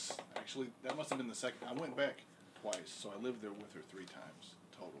 that was actually, that must have been the second. I went back twice, so I lived there with her 3 times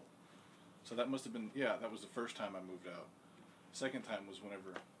total. So that must have been, yeah, that was the first time I moved out. Second time was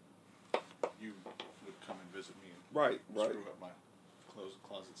whenever you would come and visit me and right. screw up my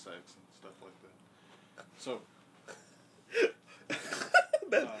closet sex and stuff like that. So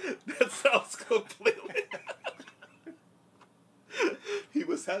that sounds completely. He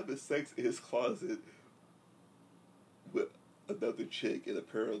was having sex in his closet with another chick, and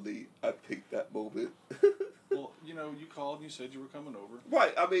apparently I picked that moment. well, you know, you called and you said you were coming over.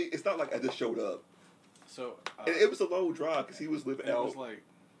 Right. I mean, it's not like I just showed up. So And it was a long drive because he was living it out. was like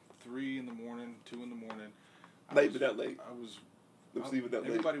 3 in the morning, 2 in the morning. Not even that late. It was even that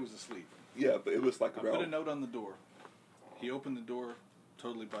late. Everybody was asleep. Yeah, but it was like I around. put a note on the door. He opened the door,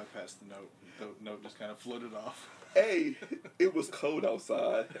 totally bypassed the note. The note just kind of floated off. Hey, it was cold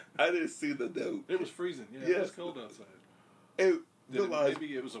outside. I didn't see the note. It was freezing. Yeah, Yes. it was cold outside. And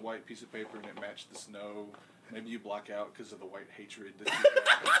Maybe it was a white piece of paper and it matched the snow. Maybe you block out because of the white hatred that you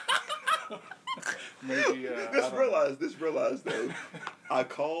have. Maybe Just realize though, I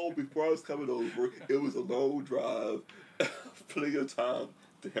called before I was coming over. It was a long drive, plenty of time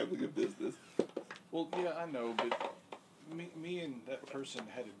to handle your business. Well, yeah, I know, but me and that person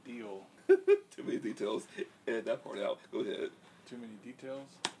had a deal. Too many details, and that part out. Go ahead. Too many details.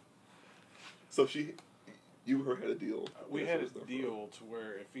 So you and her had a deal. We had a deal to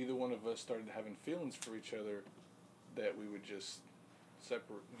where if either one of us started having feelings for each other, that we would just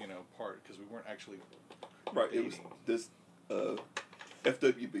separate, part, because we weren't actually Right. dating. It was this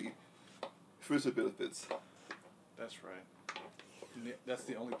FWB, friends with benefits. That's right. That's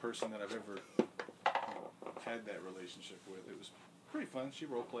the only person that I've ever had that relationship with. It was pretty fun. She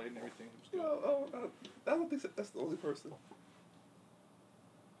role played and everything. It was good. No, I don't think that's the only person.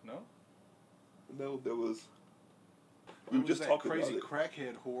 No? No, there was. We were just that talking crazy about it.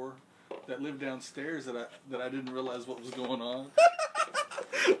 crackhead whore that lived downstairs that I didn't realize what was going on.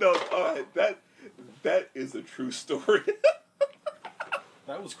 No, all right, that is a true story.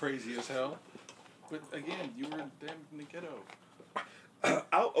 That was crazy as hell. But again, you were damn in the ghetto.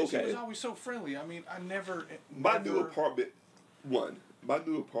 Okay. She was always so friendly. I mean, I never. My new apartment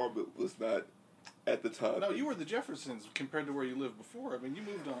was not at the time. No, you were the Jeffersons compared to where you lived before. I mean, you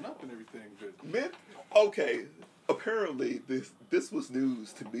moved on up and everything. But Man, okay. Apparently, this was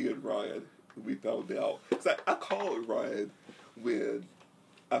news to me and Ryan when we found out. So I called Ryan when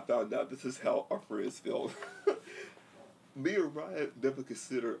I found out this is how our friends felt. Me and Ryan never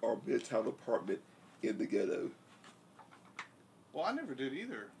considered our Midtown apartment in the ghetto. well, I never did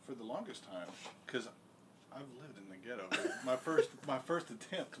either for the longest time because I've lived in the ghetto. My first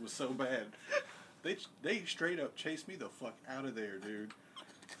attempt was so bad. They straight up chased me the fuck out of there, dude.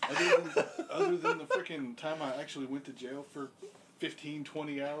 Other than the freaking time I actually went to jail for 15,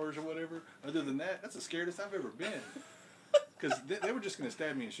 20 hours or whatever. Other than that, that's the scariest I've ever been. Because they were just going to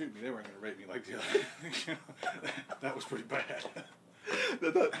stab me and shoot me. They weren't going to rape me like the other. That was pretty bad.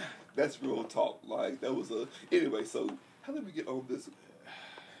 That's real talk. Like, that was a... Anyway, so how did we get on this?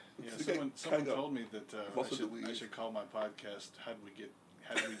 Yeah, someone told me that I should call my podcast, How Did We Get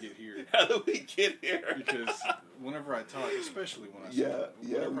Here? How did we get here? Because whenever I talk, especially when I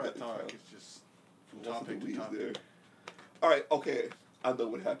whenever I talk, it's just from topic to topic. There. All right, okay. I know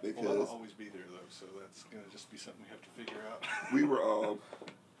what happened. Well, I'll always be there, though, so that's going to just be something we have to figure out. We were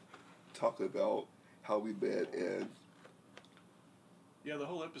talking about how we met, and yeah, the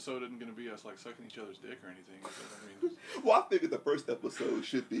whole episode isn't going to be us like sucking each other's dick or anything. But, I mean, well, I figured the first episode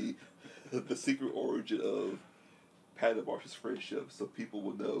should be the secret origin of Pat and Marsha's friendship, so people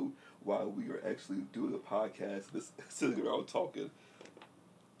will know why we are actually doing a podcast, just sitting around talking,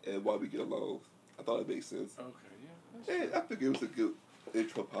 and why we get along. I thought it made sense. okay, yeah. And I think it was a good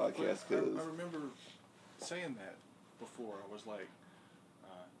intro podcast because I remember saying that before. I was like,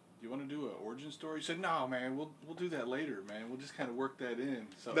 "You want to do an origin story?" You said, "No, man. We'll do that later, man. We'll just kind of work that in."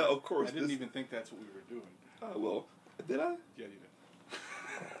 So no, of course, I didn't even think that's what we were doing. Well, did I? Yeah, you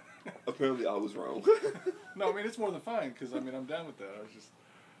did. Apparently, I was wrong. No, I mean it's more than fine because I'm down with that. I was just.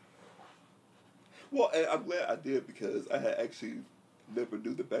 Well, and I'm glad I did because I had actually never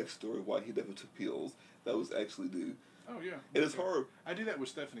knew the backstory why he never took pills. That was actually new. Oh yeah. And it's hard. I do that with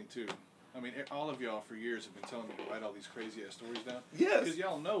Stephanie too. I mean, all of y'all for years have been telling me to write all these crazy ass stories down. Yes. Because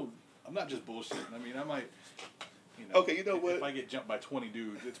y'all know I'm not just bullshitting. I mean, I might. Okay, you know what? If I get jumped by 20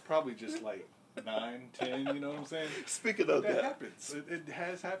 dudes, it's probably just like 9, 10, you know what I'm saying? Speaking of That that, happens. It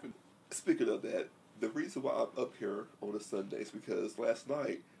has happened. speaking of that, the reason why I'm up here on a Sunday is because last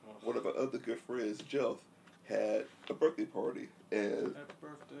night one of our other good friends, Jeff, had a birthday party, and Happy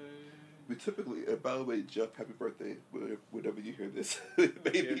birthday. we typically, and by the way, Jeff, happy birthday, whenever you hear this,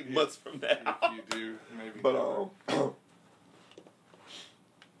 maybe Yeah, months from now. If you do, maybe. But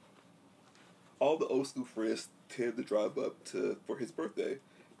all the old school friends tend to drive up for his birthday.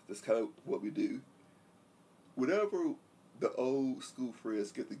 That's kind of what we do. Whenever the old school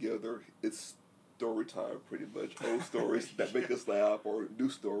friends get together, it's story time, pretty much. Old stories that make us laugh, or new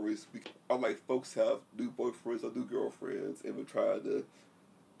stories. Unlike folks have new boyfriends or new girlfriends, and we're trying to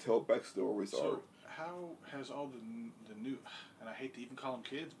tell backstories. So, how has all the new, and I hate to even call them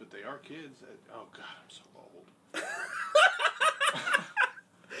kids, but they are kids. Oh, God, I'm so old.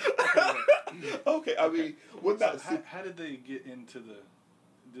 Okay, I mean, we're So not. how did they get into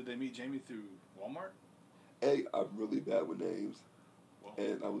did they meet Jamie through Walmart? A, I'm really bad with names, Well,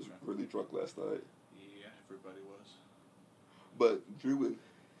 and I was okay. really drunk last night. Yeah, everybody was. But Drew and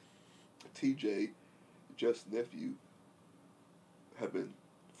TJ, Jeff's nephew, have been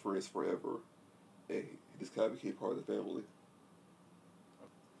friends forever, and he just kind of became part of the family.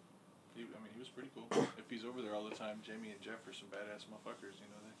 He was pretty cool. If he's over there all the time, Jamie and Jeff are some badass motherfuckers, you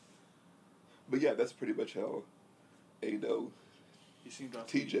know. But yeah, that's pretty much how, you know, He seemed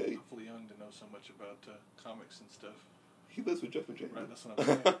TJ. awfully young to know so much about comics and stuff. He lives with Jeff and Jamie. Right, that's what I'm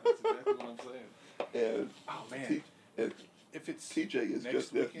saying. That's exactly what I'm saying. And Oh man, and if it's TJ is next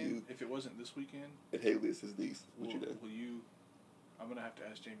Jeff's weekend, nephew, if it wasn't this weekend, and Haley is his niece. What will, you know? will you? I'm gonna have to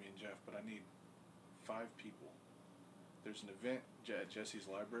ask Jamie and Jeff, but I need 5 people. There's an event at Jesse's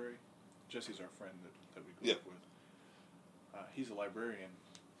library. Jesse's our friend that we grew up with. He's a librarian.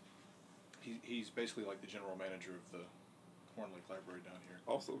 He's basically like the general manager of the Horn Lake Library down here.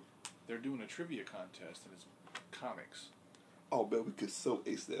 Also, They're doing a trivia contest, and it's comics. oh man, we could so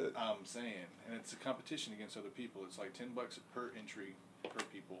ace that. I'm saying, and it's a competition against other people. It's like $10 per entry per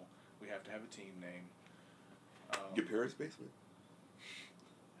people. We have to have a team name. Your parents' basement.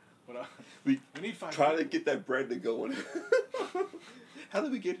 But We we need 5 trying to people. get that branding going. How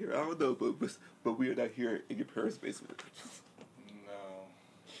did we get here? I don't know, but we are not here in your parents' basement. No.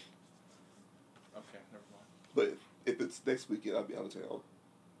 Okay, never mind. But if it's next weekend, I'll be out of town.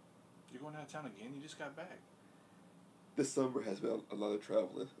 You're going out of town again? You just got back. This summer has been a lot of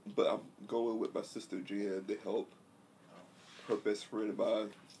traveling, but I'm going with my sister Jen to help her best friend and my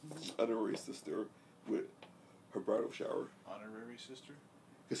honorary sister with her bridal shower. Honorary sister?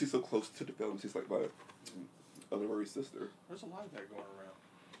 Because she's so close to the family, she's like my honorary sister. There's a lot of that going around.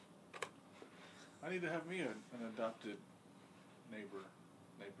 I need to have me an adopted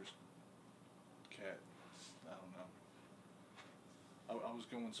neighbor's cat. I don't know. I was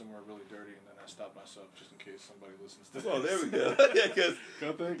going somewhere really dirty, and then I stopped myself just in case somebody listens to this. Oh, there we go. Yeah, because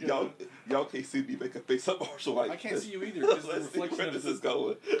y'all can't see me make a face up, Marshall. Like I can't see you either because the let's see reflection where of this the, is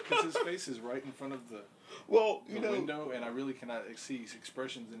going. because his face is right in front of the window, and I really cannot see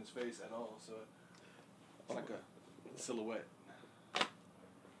expressions in his face at all. So it's like a silhouette.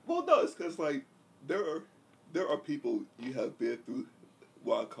 Well, no, it's because like there are people you have been through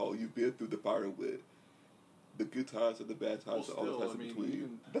what I call you've been through the fire with, the good times and the bad times and all the times in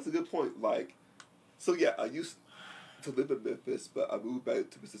between. That's a good point. Like, so yeah, I used to live in Memphis, but I moved back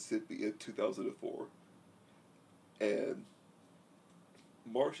to Mississippi in 2004, and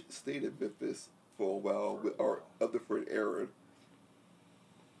Marsh stayed in Memphis for a while with our other friend Aaron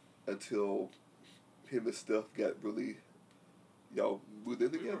until him and Steph got really. Y'all moved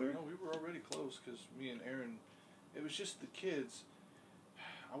in together? We were already close because me and Aaron, it was just the kids.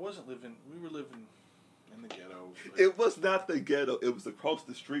 We were living in the ghetto. It was not the ghetto. It was across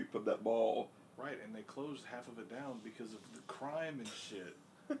the street from that mall. Right, and they closed half of it down because of the crime and shit.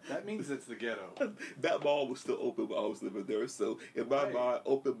 That means it's the ghetto. That mall was still open while I was living there. So in my mind,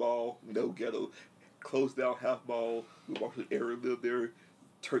 open mall, no ghetto. Closed down half mall. We watched Aaron live there.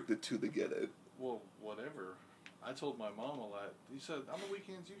 Turned it to the ghetto. Well, whatever. I told my mom a lot. He said, on the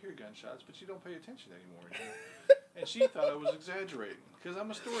weekends you hear gunshots, but you don't pay attention anymore. You know? And she thought I was exaggerating. Because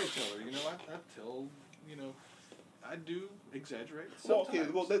I'm a storyteller, you know. I tell, you know, I do exaggerate sometimes. Well,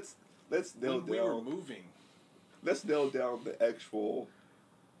 okay, well, let's nail when we down. were moving. Let's nail down the actual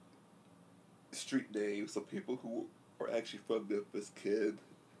street names so people who are actually from Memphis can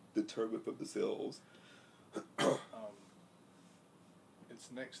determine for themselves. It's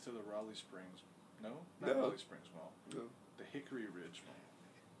next to the Raleigh Springs. No? Not No. Raleigh Springs Mall. No. The Hickory Ridge Mall.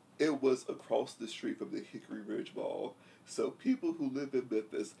 It was across the street from the Hickory Ridge Mall. So people who live in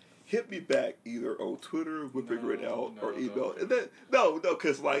Memphis, hit me back either on Twitter, we'll figure it out, or email. No. And then, no,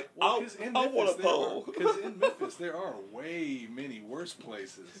 because like I want a poll. Because in Memphis there are way many worse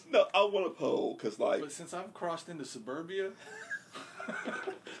places. No, I want a poll because like. But since I've crossed into suburbia,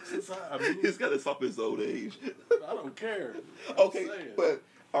 since I moved, He's got to stop his old age. I don't care. Okay, but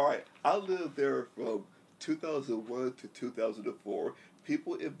all right, I lived there from 2001 to 2004.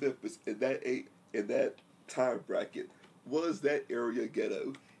 People in Memphis in that time bracket was that area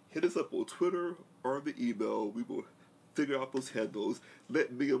ghetto. Hit us up on Twitter or the email. We will figure out those handles.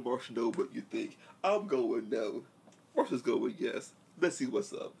 Let me and Marsha know what you think. I'm going no. Marsha's going yes. Let's see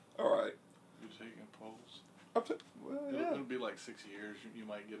what's up. All right. You're taking polls. Well, It'll be like 6 years. You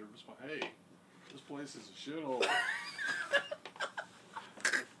might get a response. Hey, this place is a shithole.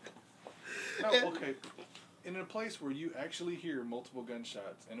 No, okay. In a place where you actually hear multiple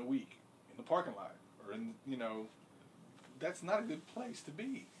gunshots in a week, in the parking lot, or in, that's not a good place to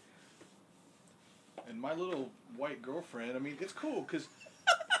be. And my little white girlfriend, I mean, it's cool, because,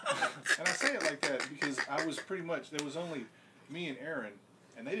 and I say it like that because I was pretty much, there was only me and Aaron,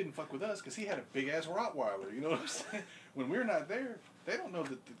 and they didn't fuck with us because he had a big-ass Rottweiler, you know what I'm saying? When we're not there, they don't know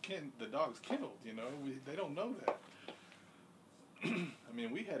that the dog's kenneled, they don't know that. I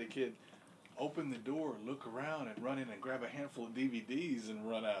mean, we had a kid open the door, look around, and run in and grab a handful of DVDs and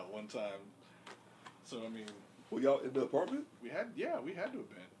run out one time. So, I mean... Were y'all in the apartment? We had to have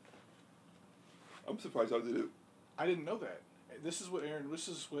been. I'm surprised y'all did it. I didn't know that. This is what...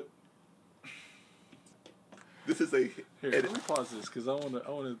 This is a... Here, let me pause this, because I want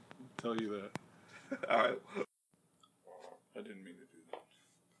to tell you that. All right. I didn't mean to do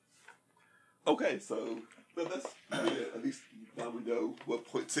that. Okay, so that's at least now we know what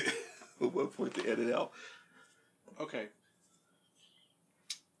point to edit out. Okay.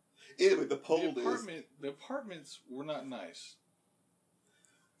 Anyway, the apartments were not nice.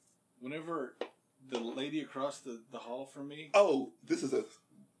 Whenever the lady across the hall from me... Oh, this is a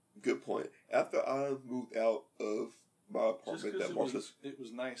good point. After I moved out of my apartment, it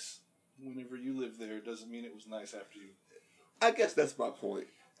was nice whenever you lived there, it doesn't mean it was nice after you. I guess that's my point.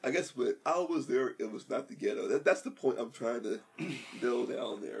 I guess when I was there, it was not the ghetto. That's the point I'm trying to nail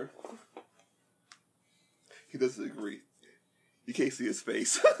down there. He doesn't agree. You can't see his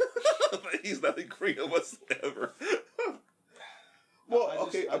face. But he's not agreeing whatsoever. Well,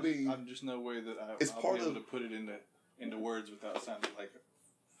 I'm just no way that I'll be able to put it into words without sounding like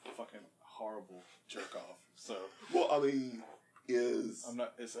a fucking horrible jerk off. So, well, I mean, I'm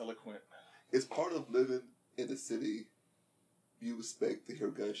not as eloquent. It's part of living in the city. You expect to hear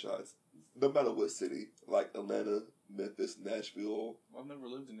gunshots, no matter what city, like Atlanta, Memphis, Nashville. I've never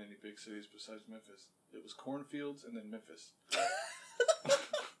lived in any big cities besides Memphis. It was cornfields and then Memphis.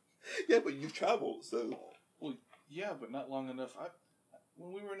 Yeah, but you've traveled, so. Well, yeah, but not long enough.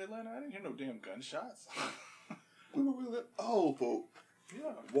 When we were in Atlanta, I didn't hear no damn gunshots. We were really... Oh, for...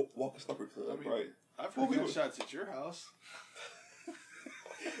 Yeah. Walker Stopper Club, right? I've heard gunshots at your house.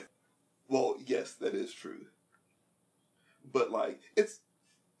 Well, yes, that is true. But, like, it's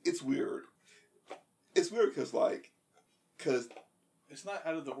weird. It's weird because it's not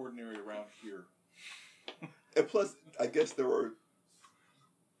out of the ordinary around here. And plus, I guess there were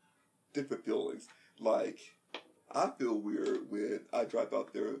different feelings. Like, I feel weird when I drive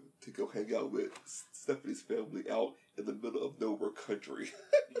out there to go hang out with Stephanie's family out in the middle of nowhere country.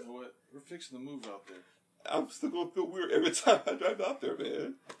 You know what? We're fixing to move out there. I'm still going to feel weird every time I drive out there,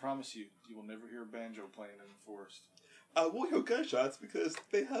 man. I promise you will never hear a banjo playing in the forest. I will hear gunshots because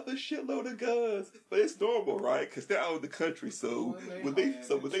they have a shitload of guns, but it's normal, right? Because they're out in the country, so when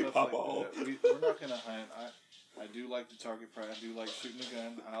they pop off, we're not gonna hunt. I do like the target practice. I do like shooting a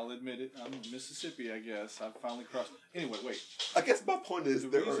gun. I'll admit it. I'm in Mississippi, I guess. I've finally crossed. Anyway, wait. I guess my point is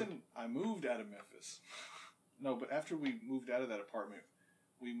the reason I moved out of Memphis. No, but after we moved out of that apartment,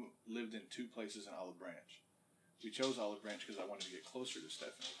 we lived in two places in Olive Branch. We chose Olive Branch because I wanted to get closer to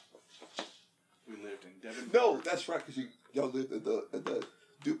Stephanie. We lived in Devon. No, that's right, because y'all lived in the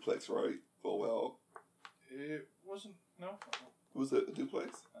duplex, right? For a while. It wasn't, no. Was it a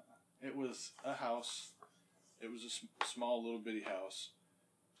duplex? It was a house. It was a small little bitty house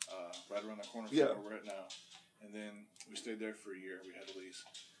right around the corner from where we're at now. And then we stayed there for a year. We had a lease.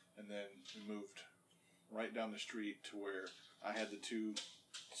 And then we moved right down the street to where I had the two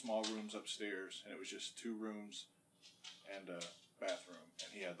small rooms upstairs, and it was just 2 rooms and a bathroom,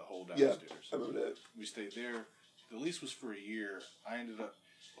 and he had the whole downstairs. Yeah, I remember that. We stayed there. The lease was for a year. I ended up...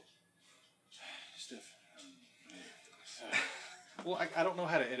 Well, I don't know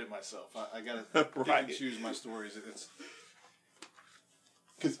how to edit myself. I gotta pick and choose my stories. It's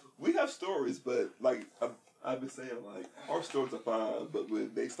because we have stories, but like I've been saying, like, our stories are fine, but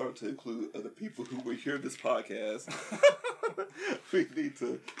when they start to include other people who will hear this podcast, we need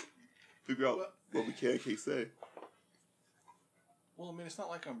to figure out what we can and can't say. Well, I mean, it's not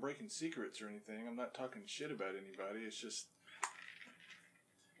like I'm breaking secrets or anything. I'm not talking shit about anybody. It's just...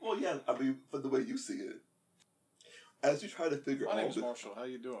 Well, yeah, I mean, from the way you see it. As you try to figure My all name's this... Marshall. How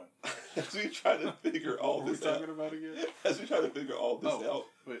you doing? As we try to figure all this What are we out... talking about again? As we try to figure all this out...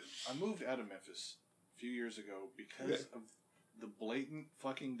 But I moved out of Memphis a few years ago because of the blatant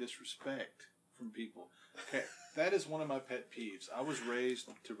fucking disrespect from people. Okay, that is one of my pet peeves. I was raised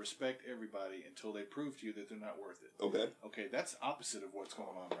to respect everybody until they prove to you that they're not worth it. Okay. Okay, that's opposite of what's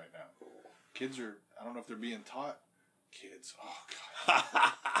going on right now. Kids are, I don't know if they're being taught. Kids, oh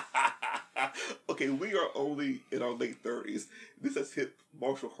God. Okay, we are only in our late 30s. This has hit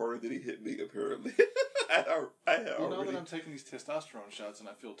Marshall harder than he hit me, apparently. Now that I'm taking these testosterone shots and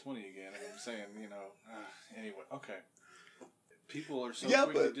I feel 20 again, and I'm saying, anyway, okay. People are so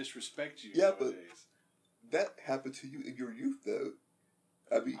quick to disrespect you nowadays. But that happened to you in your youth, though.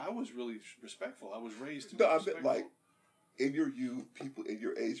 I mean, I was really respectful. I was raised to be respectful. I meant, like, in your youth, people in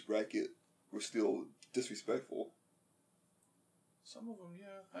your age bracket were still disrespectful. Some of them,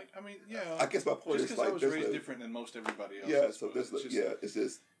 yeah. I mean, yeah. I guess my point just is, like, I was raised different than most everybody else. Yeah, so there's it's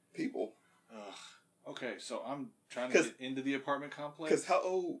just people. Okay, so I'm trying to get into the apartment complex. Because how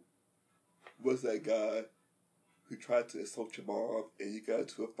old was that guy who tried to assault your mom and you got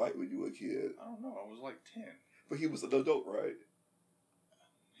into a fight when you were a kid? I don't know. I was like 10. But he was an adult, right?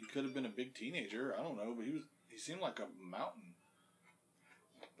 He could have been a big teenager. I don't know, but he seemed like a mountain.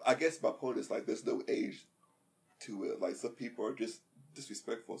 I guess my point is, like, there's no age to it. Like, some people are just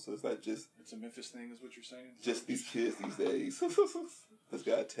disrespectful, so it's not just... It's a Memphis thing, is what you're saying? Just these kids these days. This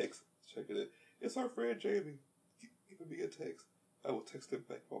guy text, checking it. It's our friend Jamie. Giving me a text. I will text him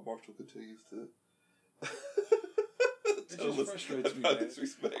back while Marshall continues to... It just frustrates me, man.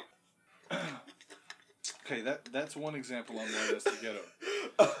 Disrespect. Okay, that's one example on my list to get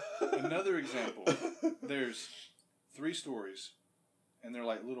over. Another example. There's 3 stories, and they're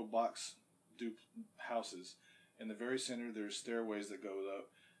like little box dupe houses. In the very center, there's stairways that go up.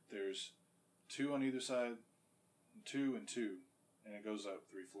 There's 2 on either side, 2 and 2, and it goes up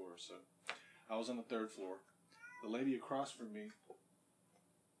 3 floors. So I was on the 3rd floor. The lady across from me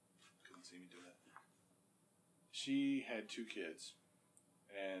couldn't see me do that. She had 2 kids,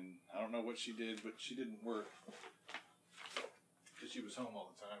 and I don't know what she did, but she didn't work because she was home all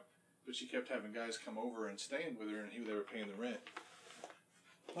the time. But she kept having guys come over and staying with her, and they were paying the rent.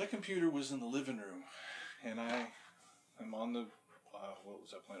 My computer was in the living room, and I'm on the, what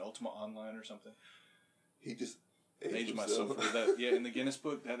was I playing, Ultima Online or something? He just aged myself for that. Yeah, in the Guinness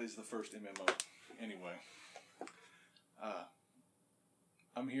book, that is the first MMO. Anyway,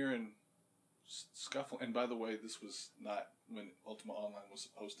 I'm hearing scuffle. And by the way, this was not when Ultima Online was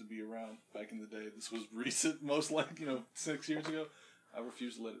supposed to be around back in the day. This was recent, most like 6 years ago. I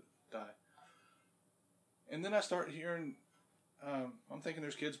refuse to let it die. And then I start hearing. I'm thinking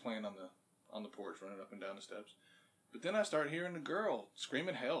there's kids playing on the porch, running up and down the steps. But then I start hearing the girl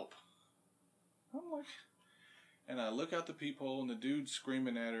screaming help. I'm like, and I look out the peephole, and the dude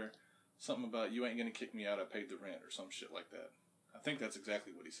screaming at her something about, "You ain't gonna kick me out, I paid the rent," or some shit like that. I think that's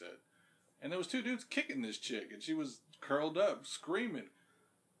exactly what he said. And there was 2 dudes kicking this chick, and she was curled up, screaming.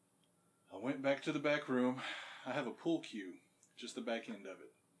 I went back to the back room. I have a pool cue, just the back end of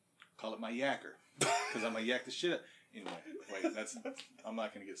it. Call it my yacker, because I'm gonna yak the shit out. Anyway, wait, I'm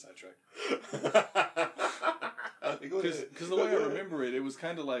not going to get sidetracked. Because the way I remember it, it was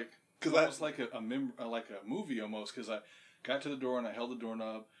kind of like, almost like a movie almost, because I got to the door and I held the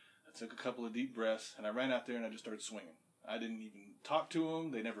doorknob, I took a couple of deep breaths, and I ran out there and I just started swinging. I didn't even talk to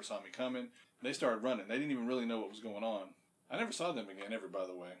them, they never saw me coming, they started running, they didn't even really know what was going on. I never saw them again, ever, by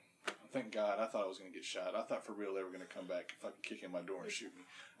the way. Thank God, I thought I was going to get shot. I thought for real they were going to come back and fucking kick in my door and shoot me.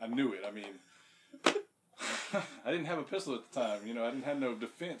 I knew it, I mean... I didn't have a pistol at the time, I didn't have no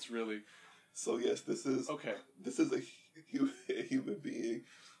defense, really. So, yes, this is a human being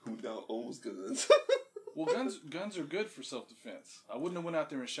who now owns guns. Well, guns are good for self-defense. I wouldn't have went out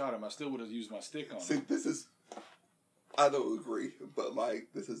there and shot him. I still would have used my stick on him. See, I don't agree, but,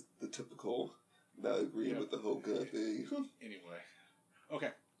 this is the typical not agreeing with the whole gun thing. Anyway.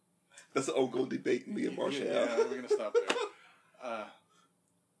 Okay. That's an ongoing debate me and Marshall have. Yeah, we're going to stop there.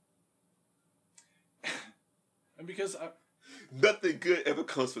 And because nothing good ever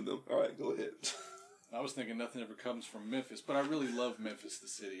comes from them. All right, go ahead. I was thinking nothing ever comes from Memphis, but I really love Memphis, the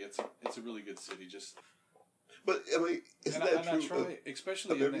city. It's a really good city. But I mean, isn't that true?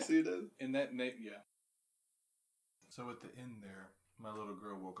 Especially of every city, then? In that yeah. So at the end there, my little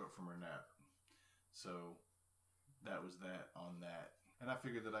girl woke up from her nap. So that was that on that. And I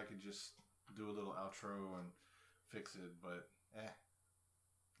figured that I could just do a little outro and fix it, but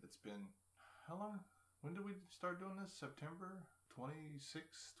it's been, how long? When did we start doing this? September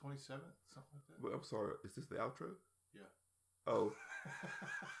 26th, 27th, something like that? Well, I'm sorry, is this the outro? Yeah. Oh.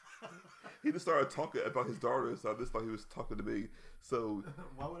 He just started talking about his daughter, so I just thought he was talking to me. So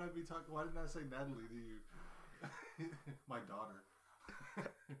Why would I be talking? Why didn't I say Natalie to you? My daughter.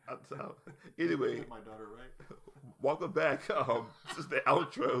 Anyway, My daughter, right? welcome back. This is the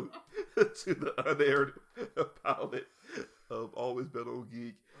outro to the unaired pilot of Always Bet on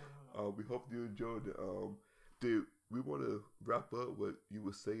Geek. We hope you enjoyed it. Dude, we want to wrap up what you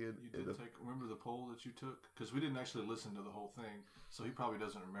were saying. You did remember the poll that you took? Because we didn't actually listen to the whole thing, so he probably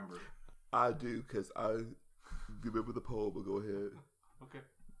doesn't remember. I do, because I remember the poll, but go ahead. Okay.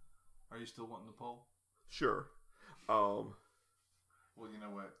 Are you still wanting the poll? Sure. Well, you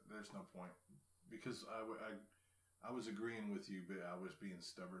know what? There's no point. Because I was agreeing with you, but I was being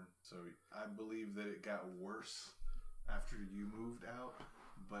stubborn. So I believe that it got worse after you moved out,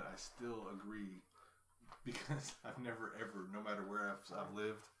 but I still agree because I've never ever, no matter where I've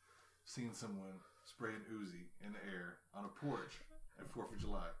lived, seen someone spray an Uzi in the air on a porch at 4th of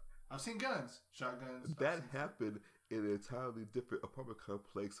July. I've seen guns, shotguns. That happened in an entirely different apartment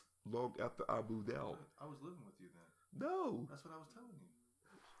complex long after I moved out. I was living with you then. No. That's what I was telling you.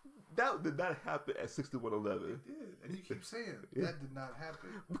 That did not happen at 6111. It did. And you keep saying that did not happen.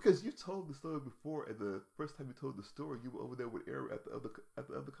 Because you told the story before, and the first time you told the story, you were over there with Aaron at the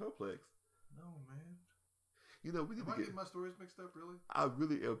other complex. No, man. You know, we need Am to I getting my stories mixed up, really? I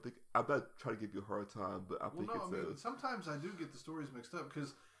really am thinking. I'm not trying to give you a hard time, but I think it's sometimes I do get the stories mixed up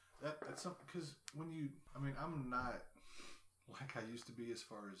because because when you, I'm not like I used to be as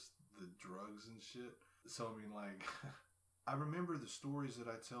far as the drugs and shit. So I remember the stories that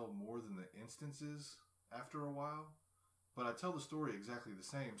I tell more than the instances after a while, but I tell the story exactly the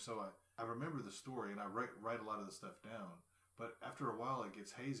same. So I remember the story and I write a lot of the stuff down. But after a while, it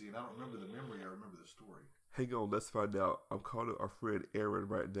gets hazy and I don't remember the memory. I remember the story. Hang on, let's find out. I'm calling our friend Aaron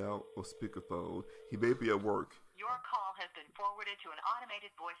right now on speakerphone. He may be at work. Your call has been forwarded to an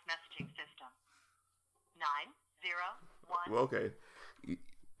automated voice messaging system. 901. Well, okay.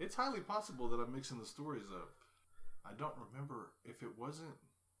 It's highly possible that I'm mixing the stories up. I don't remember if it wasn't.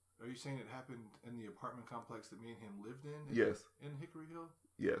 Are you saying it happened in the apartment complex that me and him lived in? Yes. In Hickory Hill?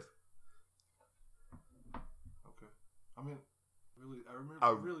 Yes. Okay. Really,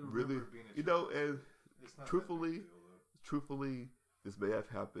 I really remember being a child. And It's not truthfully, that big a deal, truthfully, this may have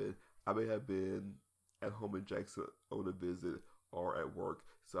happened. I may have been at home in Jackson on a visit or at work,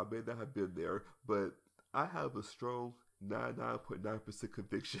 so I may not have been there. But I have a strong 99.9%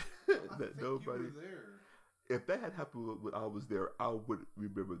 conviction that nobody. You were there. If that had happened when I was there, I would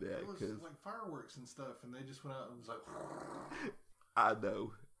remember that. It was like fireworks and stuff, and they just went out and was like. I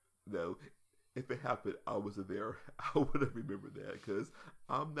know, no. If it happened, I wasn't there. I would have remembered that because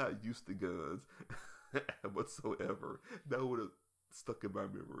I'm not used to guns whatsoever. That would have stuck in my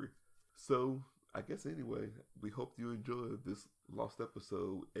memory. So, I guess anyway, we hope you enjoyed this lost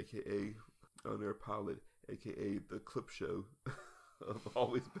episode, aka On Air Pilot, aka the clip show of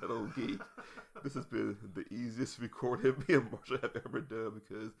Always Bet on Geek. This has been the easiest recording me and Marshall have ever done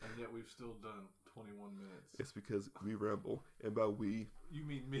because. And yet we've still done 21 minutes. It's because we ramble. And by we. You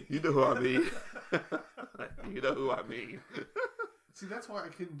mean me. You know who I mean. You know who I mean. See, that's why I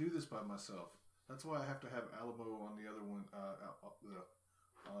couldn't do this by myself. That's why I have to have Alamo on the other one.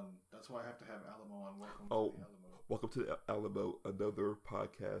 That's why I have to have Alamo on Welcome to the Alamo. Welcome to the Alamo, another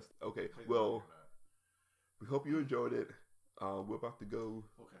podcast. Okay, well, we hope you enjoyed it. We're about to go.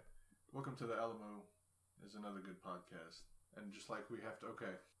 Okay. Welcome to the Alamo is another good podcast. And just like we have to,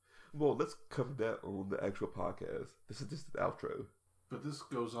 okay. Well, let's cover that on the actual podcast. This is just the outro. But this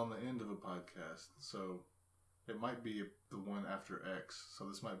goes on the end of a podcast, so it might be the one after X. So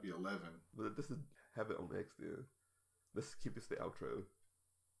this might be 11. But this is have it on X then. Let's keep this the outro.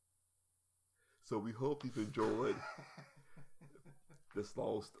 So we hope you've enjoyed this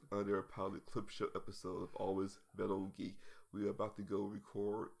lost under pilot clip show episode of Always Bet on Geek. We are about to go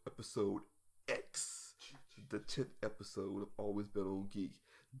record episode X, the 10th episode of Always Bet on Geek.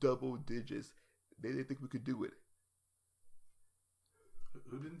 Double digits. They didn't think we could do it.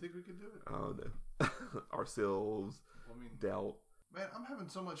 Who didn't think we could do it? I don't know. Ourselves. Doubt. Man, I'm having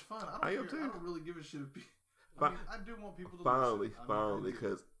so much fun. I am too. I don't really give a shit if people. I do want people to finally, listen.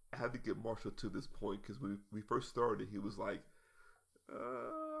 Because I had to get Marshall to this point because when we first started, he was like,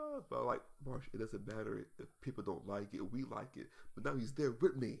 but like, Marshall, it doesn't matter if people don't like it. We like it. But now he's there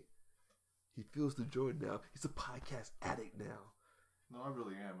with me. He feels the joy now. He's a podcast addict now. No, I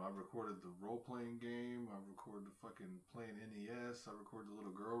really am. I recorded the role-playing game. I recorded the fucking playing NES. I recorded the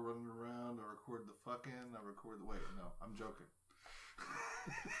little girl running around. I recorded the fucking. I recorded the. Wait, no, I'm joking.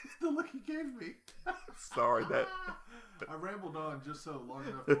 The look he gave me. Sorry that. I rambled on just so long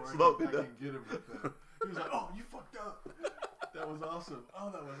enough where I can get him with that. He was like, "Oh, you fucked up." That was awesome. Oh,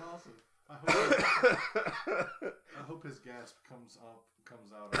 that was awesome. I hope his gasp comes out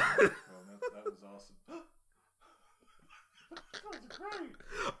on the microphone. That was awesome. That was great.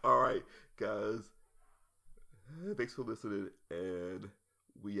 All right, guys. Thanks for listening, and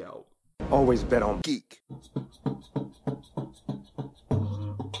we out. Always bet on geek.